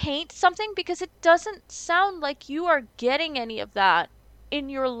like paint something? Because it doesn't sound like you are getting any of that in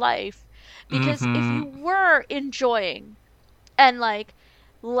your life. Because if you Mm-hmm. were enjoying and like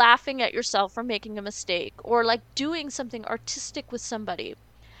laughing at yourself for making a mistake, or like doing something artistic with somebody,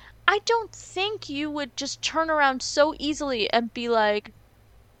 I don't think you would just turn around so easily and be like,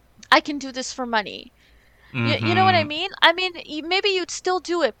 I can do this for money. You know what I Mm-hmm. mean? I mean, maybe you'd still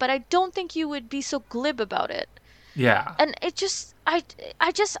do it, but I don't think you would be so glib about it. Yeah. And I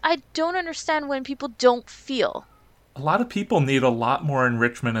don't understand when people don't feel. A lot of people need a lot more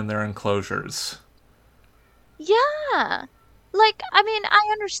enrichment in their enclosures. Yeah. Like, I mean, I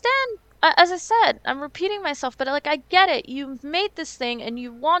understand. As I said, I'm repeating myself, but like, I get it. You've made this thing and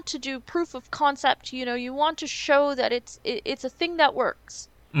you want to do proof of concept, you want to show that it's a thing that works.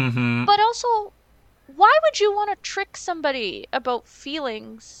 Mm-hmm. But also, why would you want to trick somebody about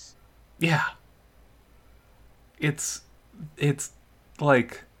feelings? Yeah. It's it's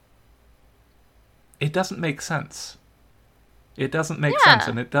like it doesn't make sense. It doesn't make sense, Yeah.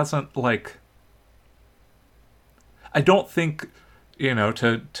 and it doesn't like. I don't think,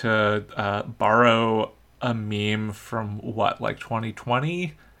 to borrow a meme from what, like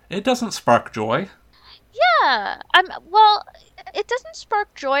 2020. It doesn't spark joy. Yeah. Well, it doesn't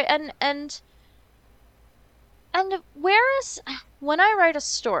spark joy, and whereas when I write a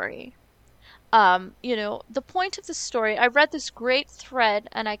story, the point of the story, I read this great thread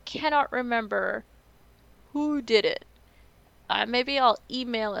and I cannot remember who did it. Maybe I'll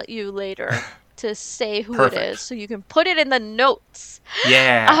email it you later to say who it is Perfect. so you can put it in the notes.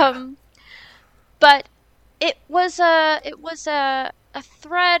 Yeah. Um, but it was a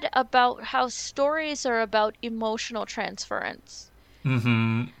thread about how stories are about emotional transference.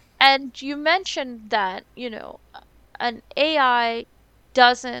 Mm-hmm. And you mentioned that, an AI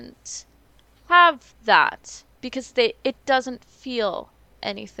doesn't have that because it doesn't feel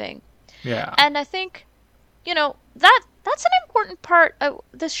anything. Yeah. And I think, that's an important part.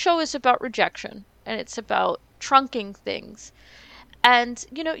 This show is about rejection and it's about trunking things. And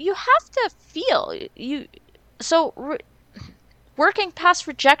you have to feel you so working past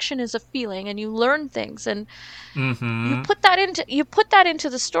rejection is a feeling, and you learn things, and Mm-hmm. you put that into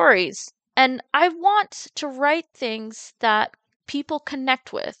the stories. And I want to write things that people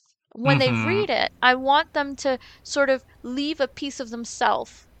connect with. When they Mm-hmm. read it, I want them to sort of leave a piece of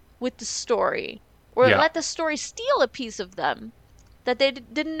themselves with the story, or Yeah. let the story steal a piece of them that they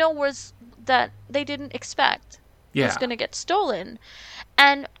didn't know was that they didn't expect was Yeah. going to get stolen.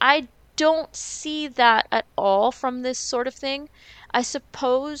 And I don't see that at all from this sort of thing. I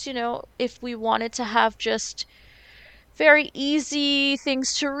suppose, if we wanted to have just very easy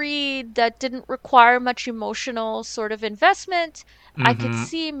things to read that didn't require much emotional sort of investment, I could Mm-hmm.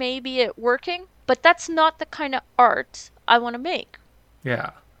 see maybe it working, but that's not the kind of art I want to make.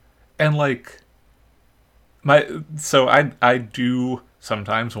 Yeah. And like I do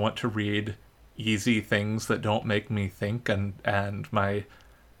sometimes want to read easy things that don't make me think, and my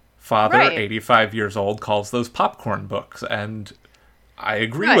father, Right, 85 years old, calls those popcorn books, and I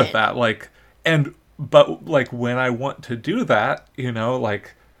agree with right, that. Like, and but like when I want to do that,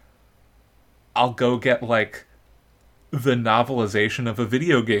 like I'll go get like the novelization of a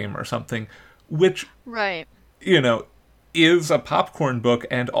video game or something, which right. you know is a popcorn book,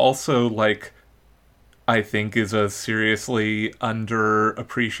 and also like I think is a seriously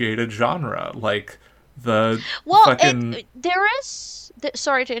underappreciated genre. Like the Well, fucking there is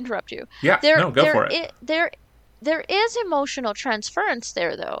sorry to interrupt you. yeah, There no, go there for it. I, there is emotional transference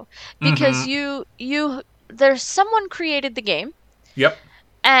there though, because Mm-hmm. there's someone created the game Yep.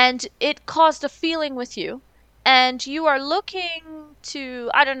 and it caused a feeling with you, and you are looking to,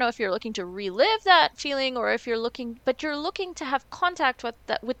 I don't know if you're looking to relive that feeling or if you're looking, but you're looking to have contact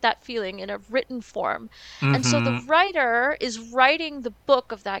with that feeling in a written form. And so the Mm-hmm. writer is writing the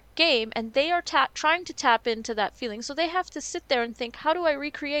book of that game, and they are trying to tap into that feeling. So they have to sit there and think, how do I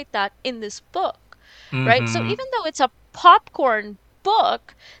recreate that in this book? Right? So Mm-hmm. even though it's a popcorn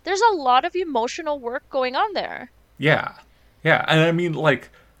book, there's a lot of emotional work going on there. Yeah. Yeah. And I mean, like,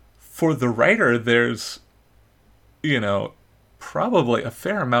 for the writer, there's, you know, probably a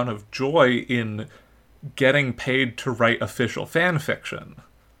fair amount of joy in getting paid to write official fan fiction.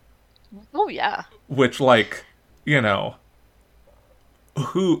 Oh yeah. Which, like, you know,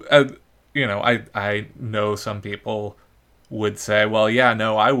 who, I know some people would say, well, yeah,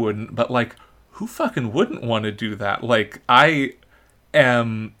 no, I wouldn't, but, like, who fucking wouldn't want to do that? Like, I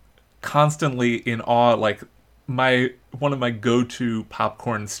am constantly in awe. Like, my one of my go-to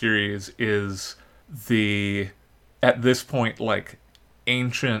popcorn series is the, at this point, like,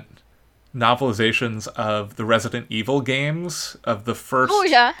 ancient novelizations of the Resident Evil games, of the Oh first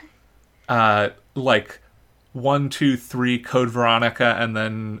yeah. like 1, 2, 3 Code Veronica, and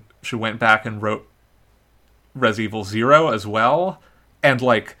then she went back and wrote Res Evil Zero as well, and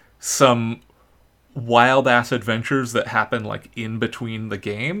like some wild ass adventures that happen like in between the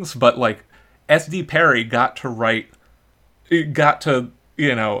games. But like SD Perry got to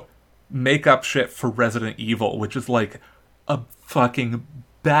make up shit for Resident Evil, which is like a fucking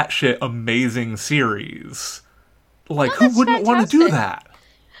batshit amazing series. No, Like, who that's wouldn't want to do fantastic. that?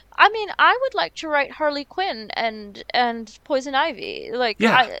 I mean, I would like to write Harley Quinn and Poison Ivy. Like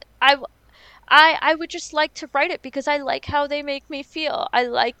Yeah. I would just like to write it because I like how they make me feel. I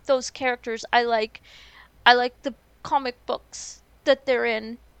like those characters. I like the comic books that they're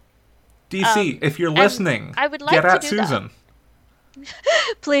in. DC, if you're And listening, I would get like to at do that. Susan.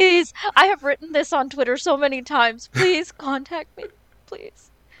 Please, I have written this on Twitter so many times. Please contact me, please.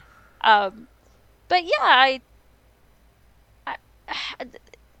 Um, but yeah, I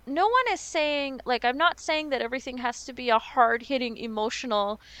no one is saying, like, I'm not saying that everything has to be a hard-hitting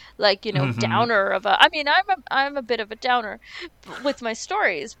emotional, like, Mm-hmm. downer of a, I mean, I'm a bit of a downer with my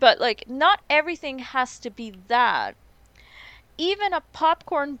stories, but like not everything has to be that. Even a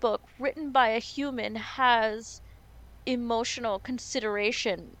popcorn book written by a human has emotional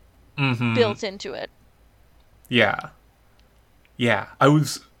consideration Mm-hmm. built into it. Yeah. Yeah.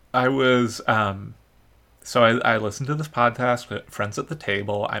 So I listened to this podcast with Friends at the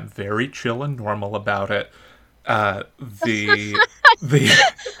Table. I'm very chill and normal about it. The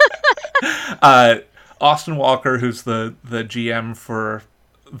uh, Austin Walker, who's the GM for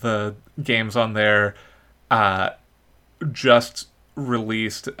the games on there, uh, just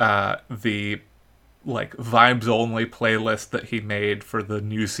released the like vibes only playlist that he made for the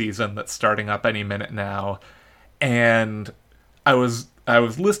new season that's starting up any minute now. And I was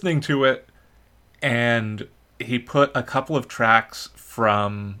listening to it, and he put a couple of tracks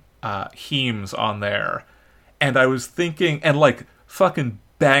from Heems on there, and I was thinking, and like fucking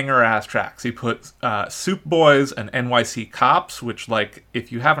banger ass tracks. He put Soup Boys and NYC Cops, which, like,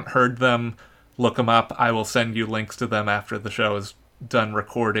 if you haven't heard them, look them up. I will send you links to them after the show is done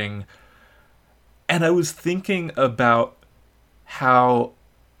recording. And I was thinking about how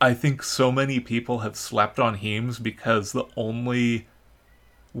I think so many people have slept on Heems because the only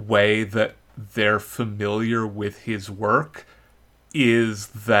way that they're familiar with his work is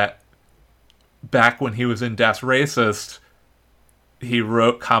that back when he was in Das Racist, he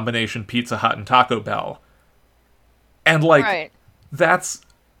wrote combination Pizza Hut and Taco Bell. And like, Right. that's,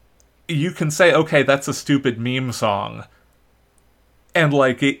 you can say, okay, that's a stupid meme song. And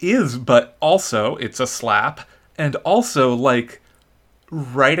like, it is, but also it's a slap. And also, like,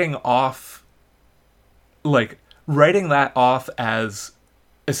 writing off, writing that off as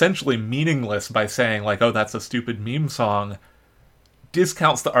essentially meaningless by saying, like, oh, that's a stupid meme song,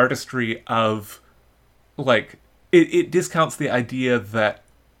 discounts the artistry of, like, it discounts the idea that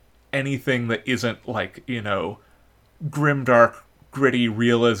anything that isn't, like, grimdark, gritty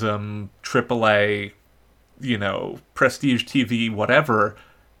realism, AAA, prestige TV, whatever,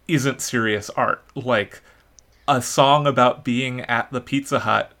 isn't serious art. Like, a song about being at the Pizza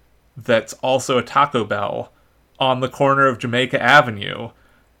Hut that's also a Taco Bell on the corner of Jamaica Avenue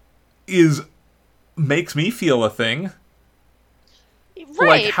is makes me feel a thing. Like,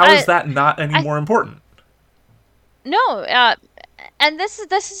 Right. how is that not any I more important? no, and this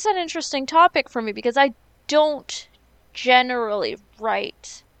is an interesting topic for me because I don't generally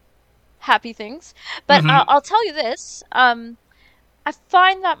write happy things, but Mm-hmm. I'll tell you this. I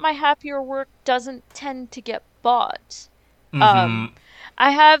find that my happier work doesn't tend to get bought. Mm-hmm. Um,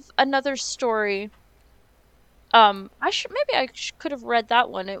 I have another story Could have read that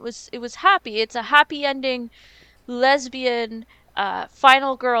one. It was happy. It's a happy ending lesbian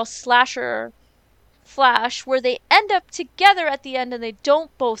final girl slasher flash where they end up together at the end and they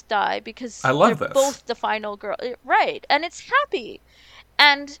don't both die I because love they're this. both the final girl. Right. And it's happy.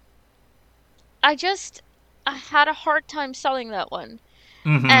 And I just I had a hard time selling that one.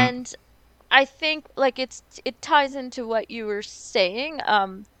 Mm-hmm. And I think like it ties into what you were saying.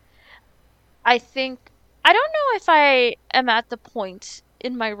 I think I don't know if I am at the point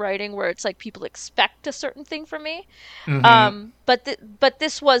in my writing where it's like people expect a certain thing from me. Mm-hmm. But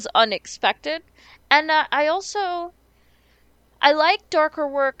this was unexpected. And I like darker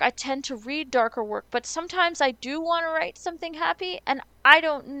work. I tend to read darker work, but sometimes I do want to write something happy and I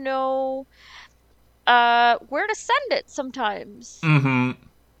don't know where to send it sometimes Mm-hmm.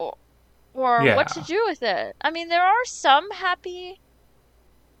 or or what to Yeah. do with it. I mean, there are some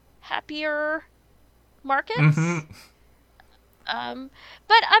happier markets. Mm-hmm. Um,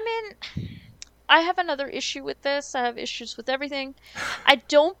 but I mean, I have another issue with this. I have issues with everything. I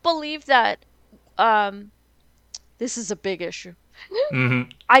don't believe that um this is a big issue. Mm-hmm.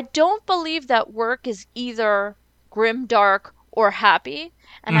 I don't believe that work is either grim dark or happy.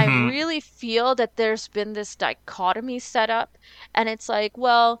 And I Mm-hmm. really feel that there's been this dichotomy set up. And it's like,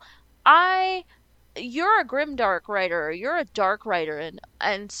 well, I you're a grim dark writer, or you're a dark writer,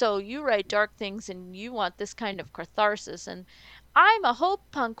 and so you write dark things and you want this kind of catharsis. And I'm a hope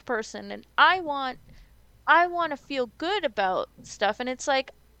punk person and I want to feel good about stuff. And it's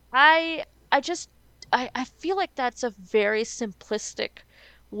like I just I feel like that's a very simplistic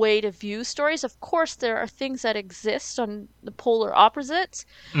way to view stories. Of course there are things that exist on the polar opposites,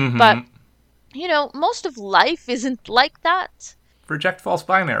 but Mm-hmm. most of life isn't like that. Reject false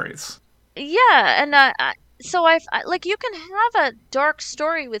binaries. Yeah, and so like you can have a dark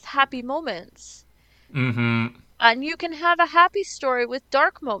story with happy moments, Mm-hmm. and you can have a happy story with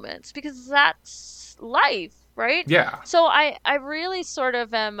dark moments because that's life, right? Yeah. So I really sort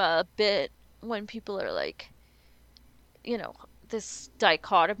of am a bit when people are like, this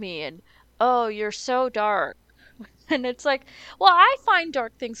dichotomy and oh, you're so dark. And it's like, well, I find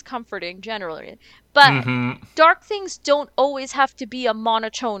dark things comforting generally, but Mm-hmm. dark things don't always have to be a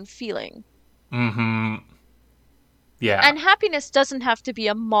monotone feeling. Mm-hmm. Yeah. And happiness doesn't have to be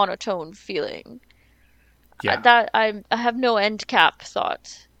a monotone feeling. Yeah. I have no end cap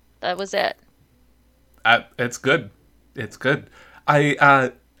thought. That was it. It's good. It's good.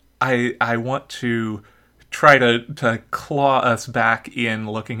 I I want to try to claw us back in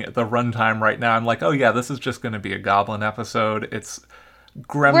looking at the runtime right now. I'm like, oh yeah, this is just going to be a goblin episode. It's We're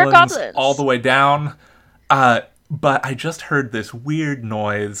Gremlins all the goblins. way down. But I just heard this weird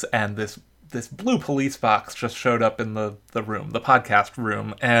noise, and this blue police box just showed up in the room, the podcast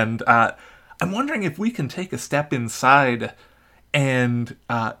room, and I'm wondering if we can take a step inside and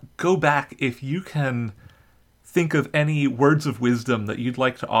go back. If you can think of any words of wisdom that you'd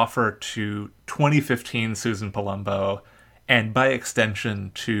like to offer to 2015 Susan Palumbo, and by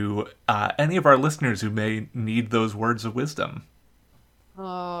extension to any of our listeners who may need those words of wisdom.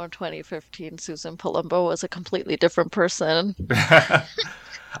 Oh, 2015 Susan Palumbo was a completely different person.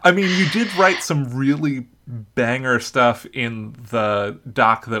 I mean, you did write some really banger stuff in the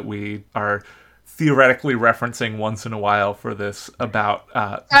doc that we are theoretically referencing once in a while for this about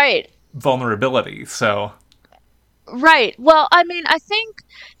Right. vulnerability. So, Right. Well, I mean, I think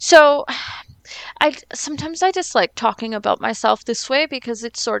so. I sometimes I dislike talking about myself this way because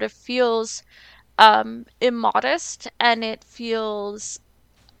it sort of feels immodest and it feels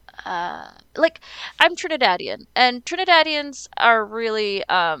like I'm Trinidadian and Trinidadians are really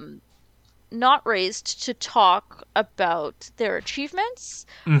not raised to talk about their achievements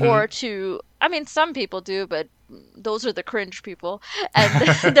mm-hmm. or to I mean some people do, but those are the cringe people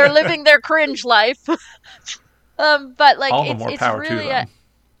and they're living their cringe life. But like All the it's more it's power to really them.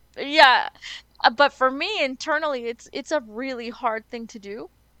 yeah. But for me internally it's a really hard thing to do.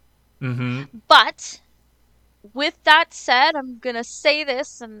 Mm-hmm. But with that said, I'm gonna say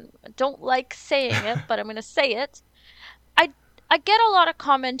this, and I don't like saying it, but I'm gonna say it. I I get a lot of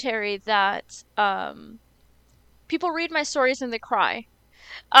commentary that people read my stories and they cry.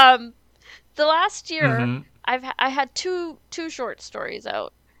 Um, the last year, Mm-hmm. I had two short stories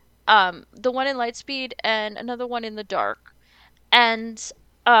out. The one in Lightspeed and another one in the dark, and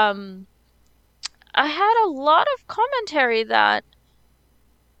um, I had a lot of commentary that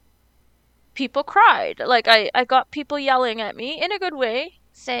people cried. Like I got people yelling at me in a good way,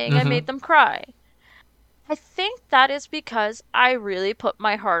 saying I Mm-hmm. made them cry. I think that is because I really put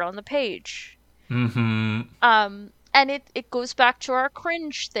my heart on the page. Mm-hmm. And it goes back to our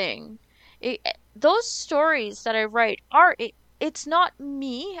cringe thing. It, those stories that I write it's not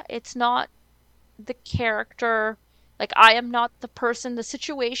me, it's not the character. Like, I am not the person. The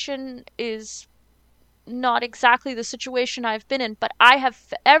situation is not exactly the situation I've been in, but I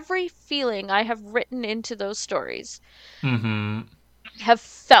have every feeling I have written into those stories, Mm-hmm. have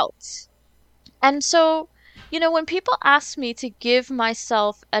felt. And so, when people ask me to give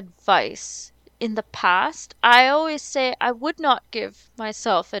myself advice in the past, I always say I would not give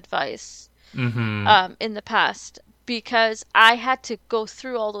myself advice Mm-hmm. in the past because I had to go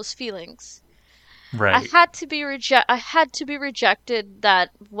through all those feelings. Right. I had to be rejected that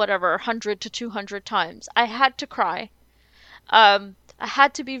whatever 100 to 200 times. I had to cry. I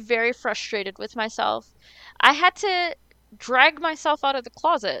had to be very frustrated with myself. I had to drag myself out of the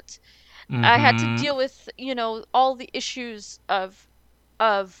closet. I had to Mm-hmm. deal with, all the issues of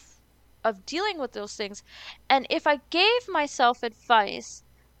dealing with those things. And if I gave myself advice,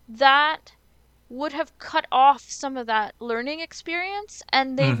 that would have cut off some of that learning experience,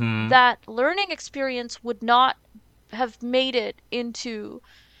 and Mm-hmm. that learning experience would not have made it into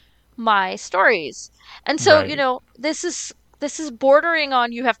my stories. And so, Right. this is bordering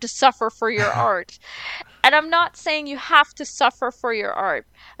on you have to suffer for your art. And I'm not saying you have to suffer for your art.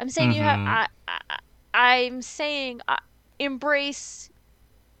 I'm saying you have Mm-hmm. I'm saying embrace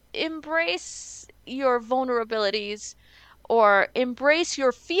embrace your vulnerabilities, or embrace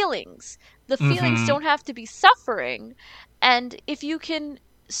your feelings. The feelings Mm-hmm. don't have to be suffering. And if you can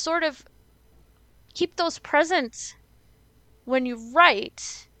sort of keep those present when you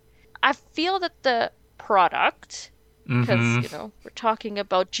write, I feel that the product, because, Mm-hmm. we're talking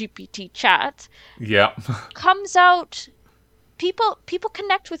about GPT chat, Yep. comes out, people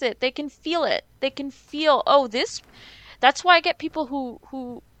connect with it. They can feel it. They can feel, oh, this, that's why I get people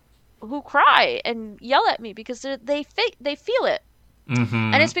who cry and yell at me, because they feel it. And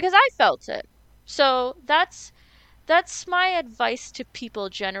Mm-hmm. it's because I felt it. So that's my advice to people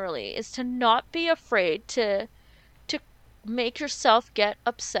generally, is to not be afraid to make yourself get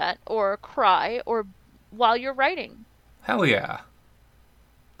upset or cry or while you're writing. Hell yeah.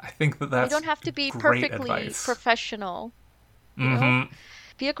 I think that You that's don't have to be great perfectly advice. professional, you know? Mm-hmm.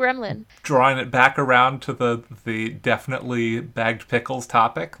 Be a gremlin. Drawing it back around to the definitely bagged pickles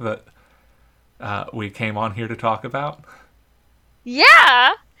topic that we came on here to talk about.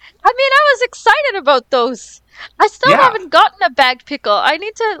 Yeah. I was excited about those. I still Yeah. haven't gotten a bagged pickle. I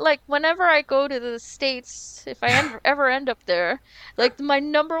need to, like, whenever I go to the States, if I ever end up there, like, my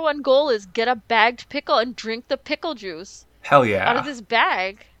number one goal is get a bagged pickle and drink the pickle juice Hell out of yeah. this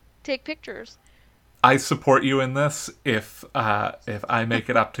bag. Take pictures. I support you in this. If I make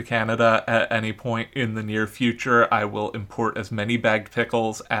it up to Canada at any point in the near future, I will import as many bagged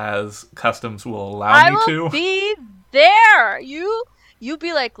pickles as customs will allow I me will to. be there. You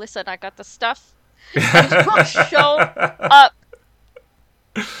be like, listen, I got the stuff, and you'll show up.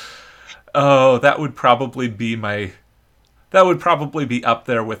 Oh, that would probably be up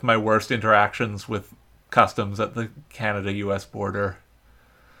there with my worst interactions with customs at the Canada-U.S. border.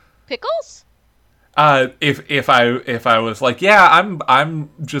 Pickles? If I was like, yeah, I'm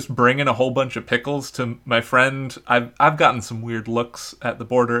just bringing a whole bunch of pickles to my friend. I've gotten some weird looks at the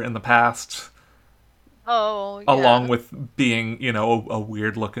border in the past, Oh, along yeah. with being, a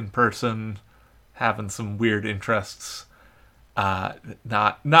weird looking person, having some weird interests,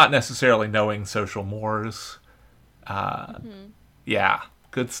 not necessarily knowing social mores. Hmm. Yeah,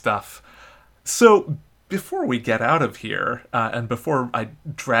 good stuff. So before we get out of here, and before I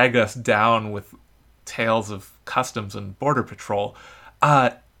drag us down with tales of customs and border patrol,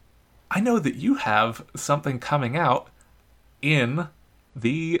 uh, I know that you have something coming out in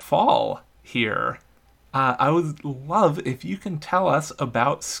the fall here. I would love if you can tell us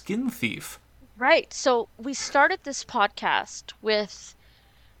about Skin Thief. Right. So we started this podcast with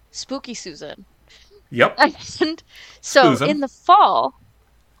Spooky Susan. Yep, And so Suzan. in the fall,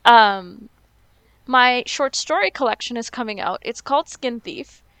 um, my short story collection is coming out. It's called Skin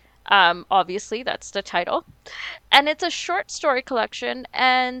Thief. Obviously, that's the title. And it's a short story collection.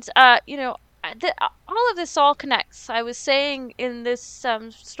 And, all of this all connects. I was saying in this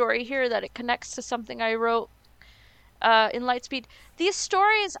story here that it connects to something I wrote in Lightspeed. These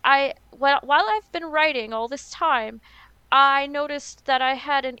stories, while I've been writing all this time, I noticed that I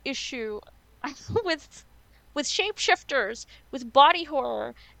had an issue with shapeshifters, with body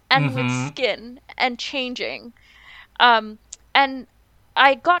horror, and with Mm-hmm. skin and changing. Um, and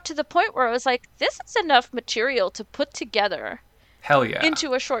I got to the point where I was like, this is enough material to put together Hell yeah.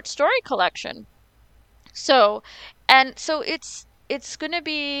 into a short story collection. So, and so it's going to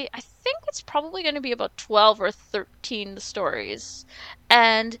be, I think it's probably going to be about 12 or 13 stories.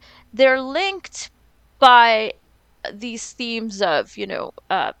 And they're linked by these themes of,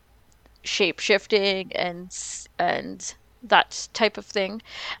 shape shifting and that type of thing.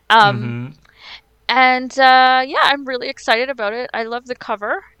 Um, Mm-hmm. and yeah, I'm really excited about it. I love the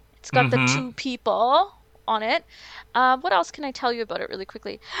cover. It's got the Mm-hmm. two people on it. What else can I tell you about it really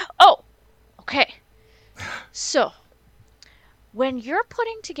quickly? Oh, okay. So, when you're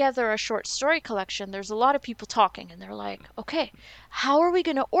putting together a short story collection, there's a lot of people talking, and they're like, okay, how are we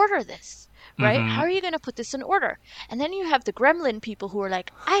going to order this? Right? How Mm-hmm. are you going to put this in order? And then you have the gremlin people who are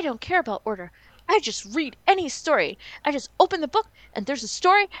like, I don't care about order. I just read any story. I just open the book and there's a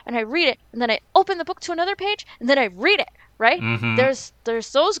story and I read it. And then I open the book to another page and then I read it, right? Mm-hmm.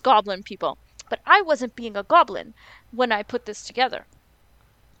 There's those goblin people. But I wasn't being a goblin when I put this together.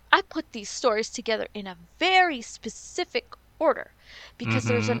 I put these stories together in a very specific order because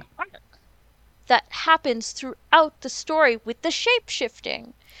there's Mm-hmm. an arc that happens throughout the story with the shape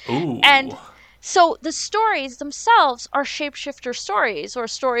shifting. Ooh. And so the stories themselves are shapeshifter stories or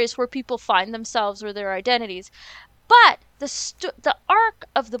stories where people find themselves or their identities. But the arc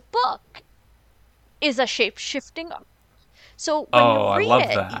of the book is a shape-shifting arc. So Oh, I love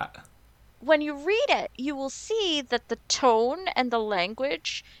that. when you read it, you will see that the tone and the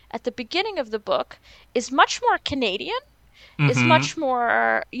language at the beginning of the book is much more Canadian, is Mm-hmm. much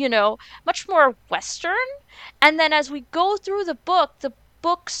more, much more Western. And then as we go through the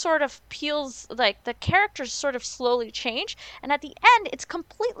book sort of peels, like the characters sort of slowly change. And at the end, it's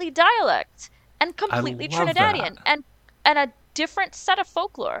completely dialect and I completely love that. Trinidadian and a different set of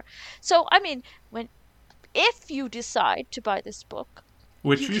folklore. So, I mean, when if you decide to buy this book,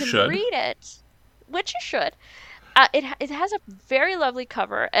 Which you you can should. read it, which you should. It has a very lovely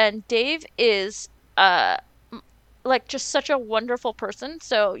cover, and Dave is like just such a wonderful person.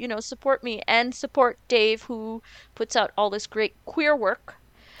 So, support me and support Dave who puts out all this great queer work.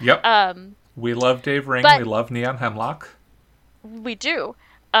 Yep. Um, We love Dave Ring. but We love Neon Hemlock. we do.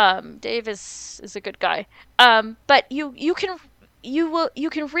 Dave is a good guy. But you can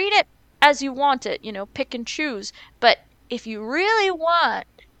read it as you want it, pick and choose. But if you really want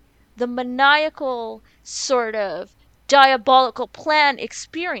the maniacal sort of diabolical plan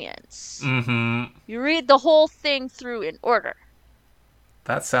experience, Mm-hmm. you read the whole thing through in order.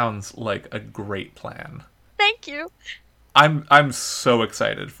 That sounds like a great plan. Thank you. I'm so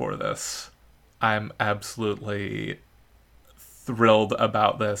excited for this. I'm absolutely thrilled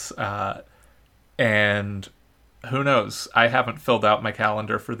about this. And who knows? I haven't filled out my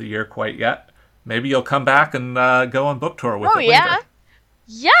calendar for the year quite yet. Maybe you'll come back and go on book tour with Oh it yeah. later.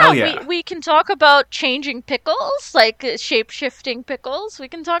 Yeah, Hell we yeah. we can talk about changing pickles, like shape-shifting pickles. We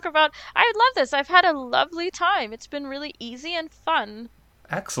can talk about I love this. I've had a lovely time. It's been really easy and fun.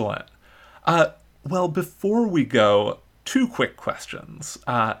 Excellent. Uh, well, before we go, two quick questions.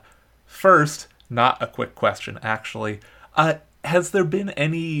 First, not a quick question, actually. Has there been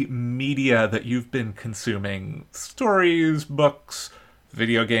any media that you've been consuming? Stories, books,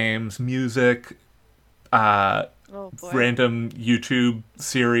 video games, music, uh, Oh boy. random YouTube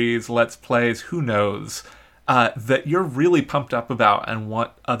series, Let's Plays, who knows, that you're really pumped up about and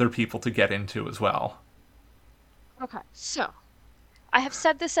want other people to get into as well? Okay. So, I have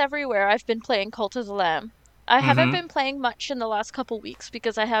said this everywhere. I've been playing Cult of the Lamb. I haven't Mm been playing much in the last couple weeks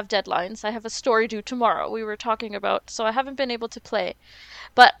because I have deadlines. I have a story due tomorrow we were talking about, so I haven't been able to play.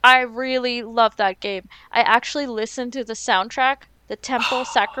 But I really love that game. I actually listened to the soundtrack, the Temple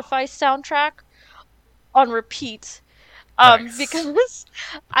hmm. Sacrifice soundtrack, on repeat. Nice. Because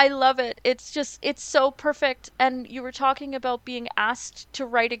I love it. It's so perfect. And you were talking about being asked to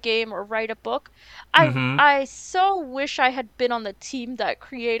write a game or write a book. Mm I hmm. I so wish I had been on the team that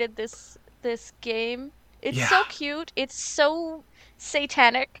created this game. It's Yeah. so cute. It's so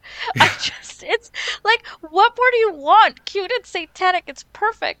satanic. It's like, what more do you want? Cute and satanic. It's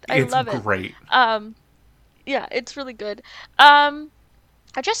perfect. I It's love it. great. Um, yeah, it's really good. Um,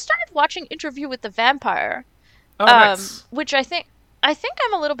 I just started watching Interview with the Vampire, Oh, nice. which I think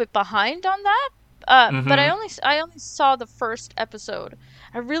I'm a little bit behind on that. Mm But hmm. I only saw the first episode.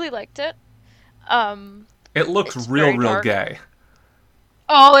 I really liked it. Um, It looks it's real, very real dark. gay.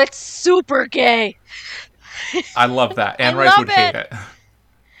 Oh, it's super gay. I love that. I Anne Rice love would hate it.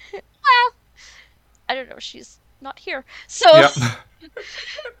 it. Well, I don't know. She's not here, so Yep.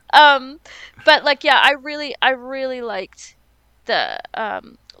 um, but like yeah, I really liked the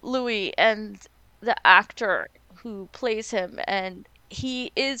Louis and the actor who plays him, and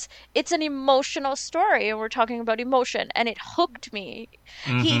it's an emotional story, and we're talking about emotion, and it hooked me.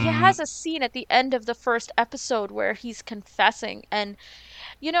 He Mm-hmm. has a scene at the end of the first episode where he's confessing, and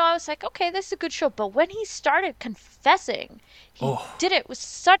I was like, okay, this is a good show. But when he started confessing, he Oh. did it with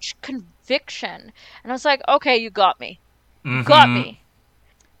such conviction. And I was like, okay, you got me. You got Mm-hmm. me.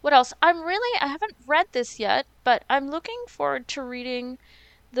 What else? I haven't read this yet, but I'm looking forward to reading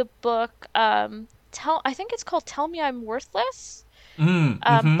the book, I think it's called Tell Me I'm Worthless,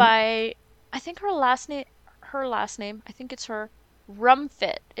 Mm-hmm. by, I think her last name, I think it's her,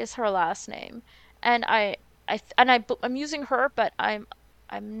 Rumfit is her last name. And I'm using her, but I'm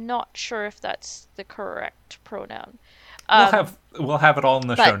not sure if that's the correct pronoun. We'll Um, have we'll have it all in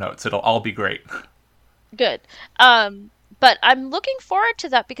the show but notes. It'll all be great. good. But I'm looking forward to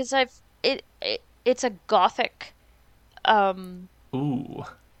that because it's a gothic, um Ooh.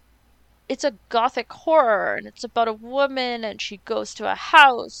 it's a gothic horror, and it's about a woman, and she goes to a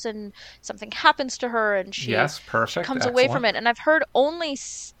house and something happens to her, and she Yes, perfect. comes away from Excellent. it, and I've heard only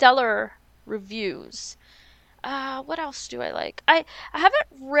stellar reviews. What else do I like? I haven't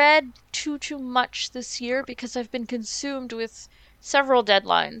read too much this year because I've been consumed with several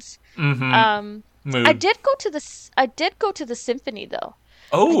deadlines. Mm-hmm. Um, I Mood. did go to I did go to the symphony though.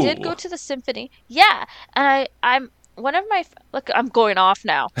 I did go Oh. to the symphony. Yeah, and I'm one of my look. I'm going off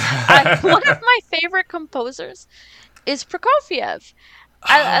now. I One of my favorite composers is Prokofiev.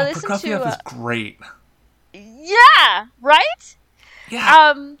 I Oh, listened to Prokofiev is great. yeah, right. Yeah.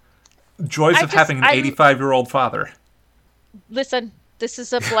 Um, Joys I of just having an I 85-year-old father. listen. This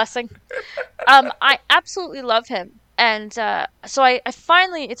is a blessing. I absolutely love him, and so I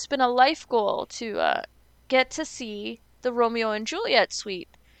finally, it's been a life goal to get to see the Romeo and Juliet suite.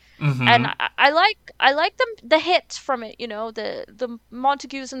 And Mm-hmm. I like the hits from it, the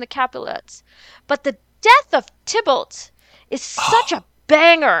Montagues and the Capulets, but the Death of Tybalt is such Oh, a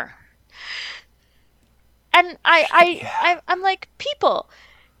banger. And yeah. I'm like, people,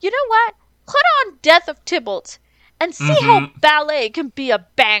 you know what? Put on Death of Tybalt and see how Mm-hmm. ballet can be a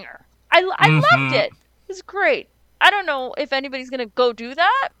banger. I loved Mm-hmm. it. It's great. I don't know if anybody's gonna go do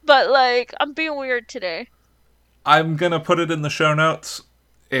that, but like, I'm being weird today. I'm gonna put it in the show notes.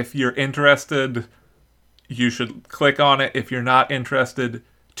 If you're interested, you should click on it. If you're not interested,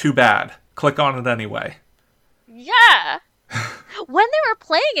 too bad. Click on it anyway. Yeah. When they were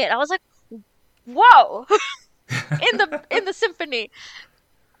playing it, I was like, whoa. In the symphony.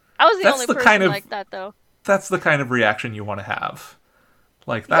 I was the That's only the kind person of like that though. that's the kind of reaction you want to have.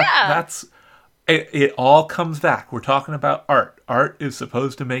 Like that Yeah. that's it all comes back. We're talking about art. Art is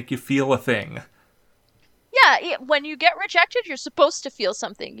supposed to make you feel a thing. Yeah, when you get rejected, you're supposed to feel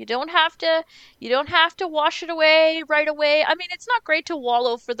something. You don't have to wash it away right away. I mean, it's not great to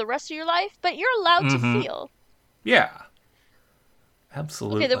wallow for the rest of your life, but you're allowed to Mm-hmm. feel. Yeah, Okay, there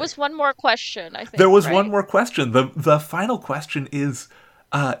absolutely. was one more question, I There think, was one right? more question. The final question is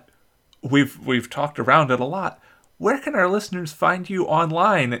uh we've talked around it a lot. Where can our listeners find you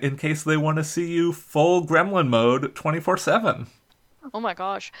online in case they want to see you full gremlin mode 24/7? Oh my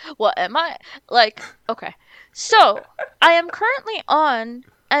gosh. What am I like? Okay. So, I am currently on,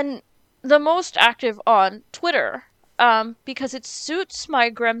 and the most active on Twitter, because it suits my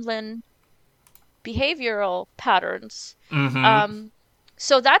gremlin behavioral patterns. Mm-hmm. Um,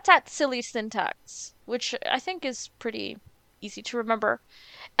 so that's at Silly Syntax, which I think is pretty easy to remember.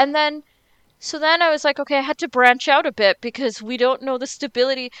 And then I was like, okay, I had to branch out a bit because we don't know the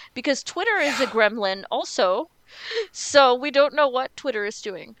stability, because Twitter is a Yeah. gremlin also, so we don't know what Twitter is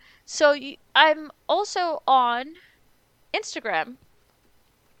doing. So I'm also on Instagram,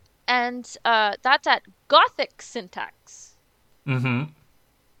 and that's at Gothic Syntax. Mm-hmm.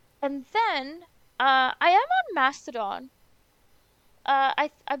 And then I am on Mastodon. I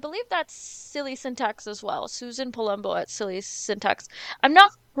believe that's Silly Syntax as well. Susan Palumbo at Silly Syntax. I'm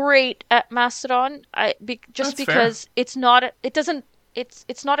not great at Mastodon. Just That's fair. because it's not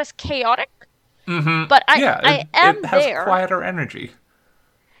as chaotic. Mm-hmm. But I Yeah, I it am has there. quieter energy.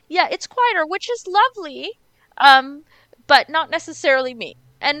 Yeah, it's quieter, which is lovely. Um, but not necessarily me,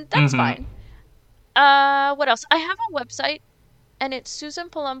 and that's Mm-hmm. fine. What else? I have a website, and it's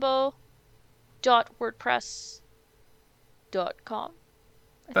susanpalumbo.wordpress.com,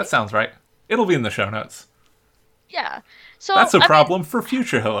 I That think. sounds right. It'll be in the show notes. Yeah. So, That's a I mean, problem for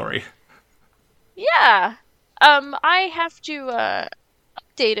future Hillary. yeah. I have to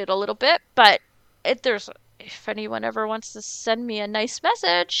update it a little bit, but if anyone ever wants to send me a nice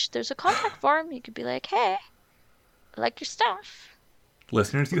message, there's a contact form. You could be like, "Hey, I like your stuff."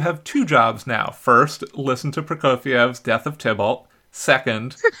 Listeners, you have two jobs now. First, listen to Prokofiev's Death of Tybalt.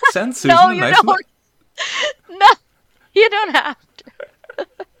 Second, send No, Susan a you nice. don't. No, you don't have to.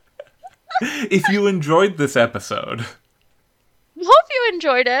 If you enjoyed this episode, Hope you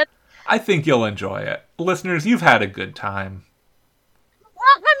enjoyed it. I think you'll enjoy it. Listeners, you've had a good time.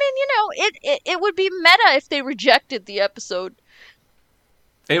 Well, I mean, it would be meta if they rejected the episode.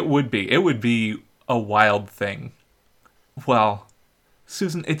 It would be. It would be a wild thing. Well,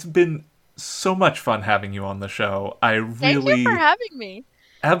 Susan, it's been so much fun having you on the show. I Thank you really... for having me.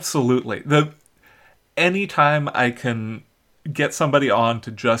 Absolutely. Anytime I can get somebody on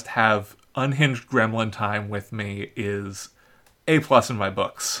to just have unhinged gremlin time with me is A+ in my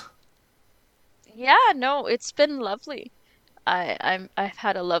books. Yeah, no, it's been lovely. I've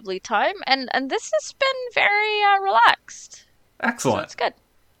had a lovely time, and this has been very relaxed. So Excellent. it's good.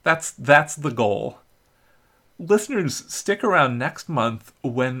 That's the goal. Listeners, stick around next month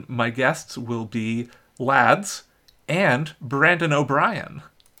when my guests will be Lads and Brandon O'Brien.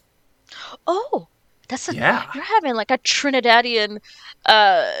 Oh, Yeah. you're having like a Trinidadian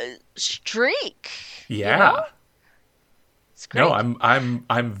streak. Yeah. You know? It's great. No,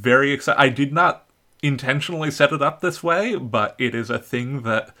 I'm very excited. I did not intentionally set it up this way, but it is a thing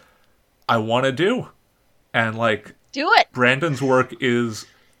that I want to do. And like, Do it. Brandon's work is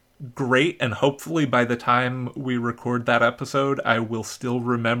great, and hopefully by the time we record that episode, I will still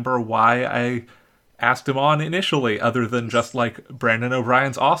remember why I asked him on initially, other than just like, Brandon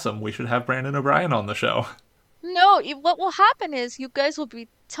O'Brien's awesome. We should have Brandon O'Brien on the show. No, what will happen is you guys will be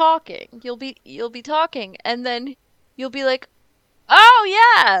talking. You'll be talking, and then you'll be like,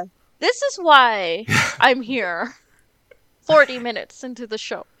 "Oh yeah, this is why I'm here." 40 minutes into the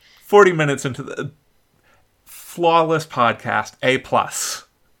show. 40 minutes into the flawless podcast, A+.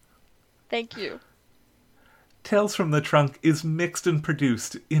 Thank you. Tales from the Trunk is mixed and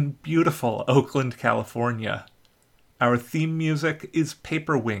produced in beautiful Oakland, California. Our theme music is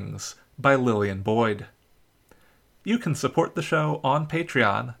Paper Wings by Lillian Boyd. You can support the show on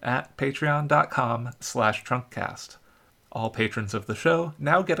Patreon at patreon.com/trunkcast. All patrons of the show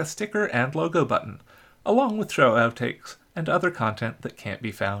now get a sticker and logo button, along with show outtakes and other content that can't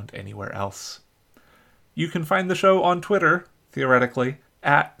be found anywhere else. You can find the show on Twitter, theoretically,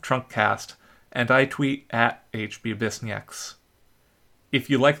 at Trunkcast, and I tweet at HBBisnieks.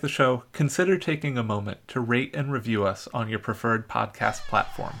 If you like the show, consider taking a moment to rate and review us on your preferred podcast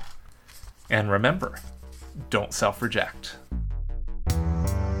platform. And remember, don't self-reject.